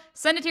video.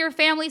 Send it to your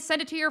family.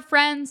 Send it to your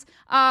friends.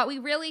 We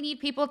really need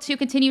people to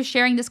continue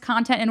sharing this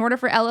content in order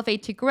for LFA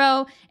to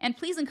grow. And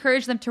please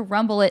encourage them to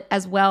rumble it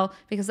as well,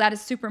 because that is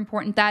super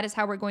important. That is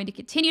how we're going to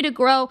continue to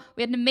grow.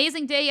 We had an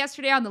amazing day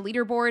yesterday on the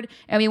leaderboard,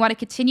 and we want to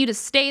continue to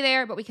stay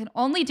there, but we can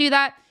only do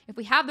that if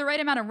we have the right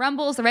amount of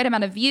rumbles, the right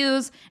amount of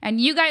views, and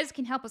you guys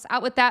can help us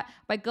out with that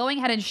by going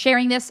ahead and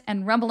sharing this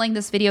and rumbling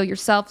this video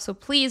yourself. So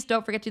please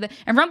don't forget to do that.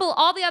 And rumble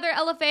all the other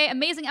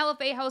amazing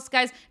LFA hosts,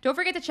 guys. Don't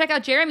forget to check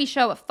out Jeremy's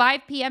show at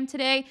 5 p.m.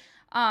 today.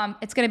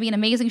 It's going to be an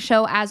amazing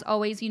show as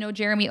always. You know,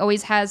 Jeremy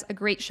always has a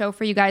great show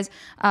for you guys.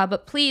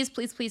 But please,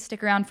 please, please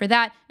stick around for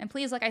that. And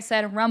please, like I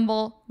said,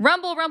 rumble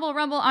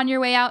on your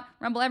way out.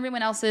 Rumble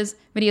everyone else's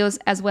videos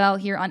as well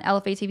here on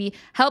LFA TV.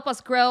 Help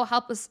us grow.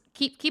 Help us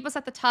keep us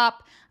at the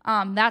top.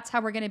 That's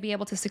how we're going to be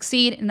able to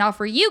succeed. And now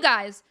for you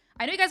guys,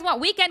 I know you guys want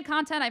weekend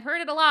content. I've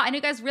heard it a lot. I know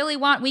you guys really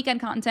want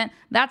weekend content.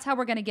 That's how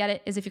we're going to get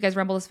it, is if you guys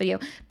rumble this video.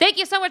 Thank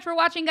you so much for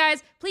watching,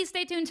 guys. Please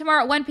stay tuned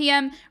tomorrow at 1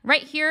 p.m.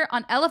 right here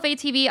on LFA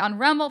TV on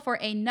Rumble for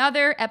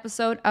another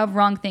episode of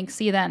Wrongthink.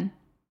 See you then.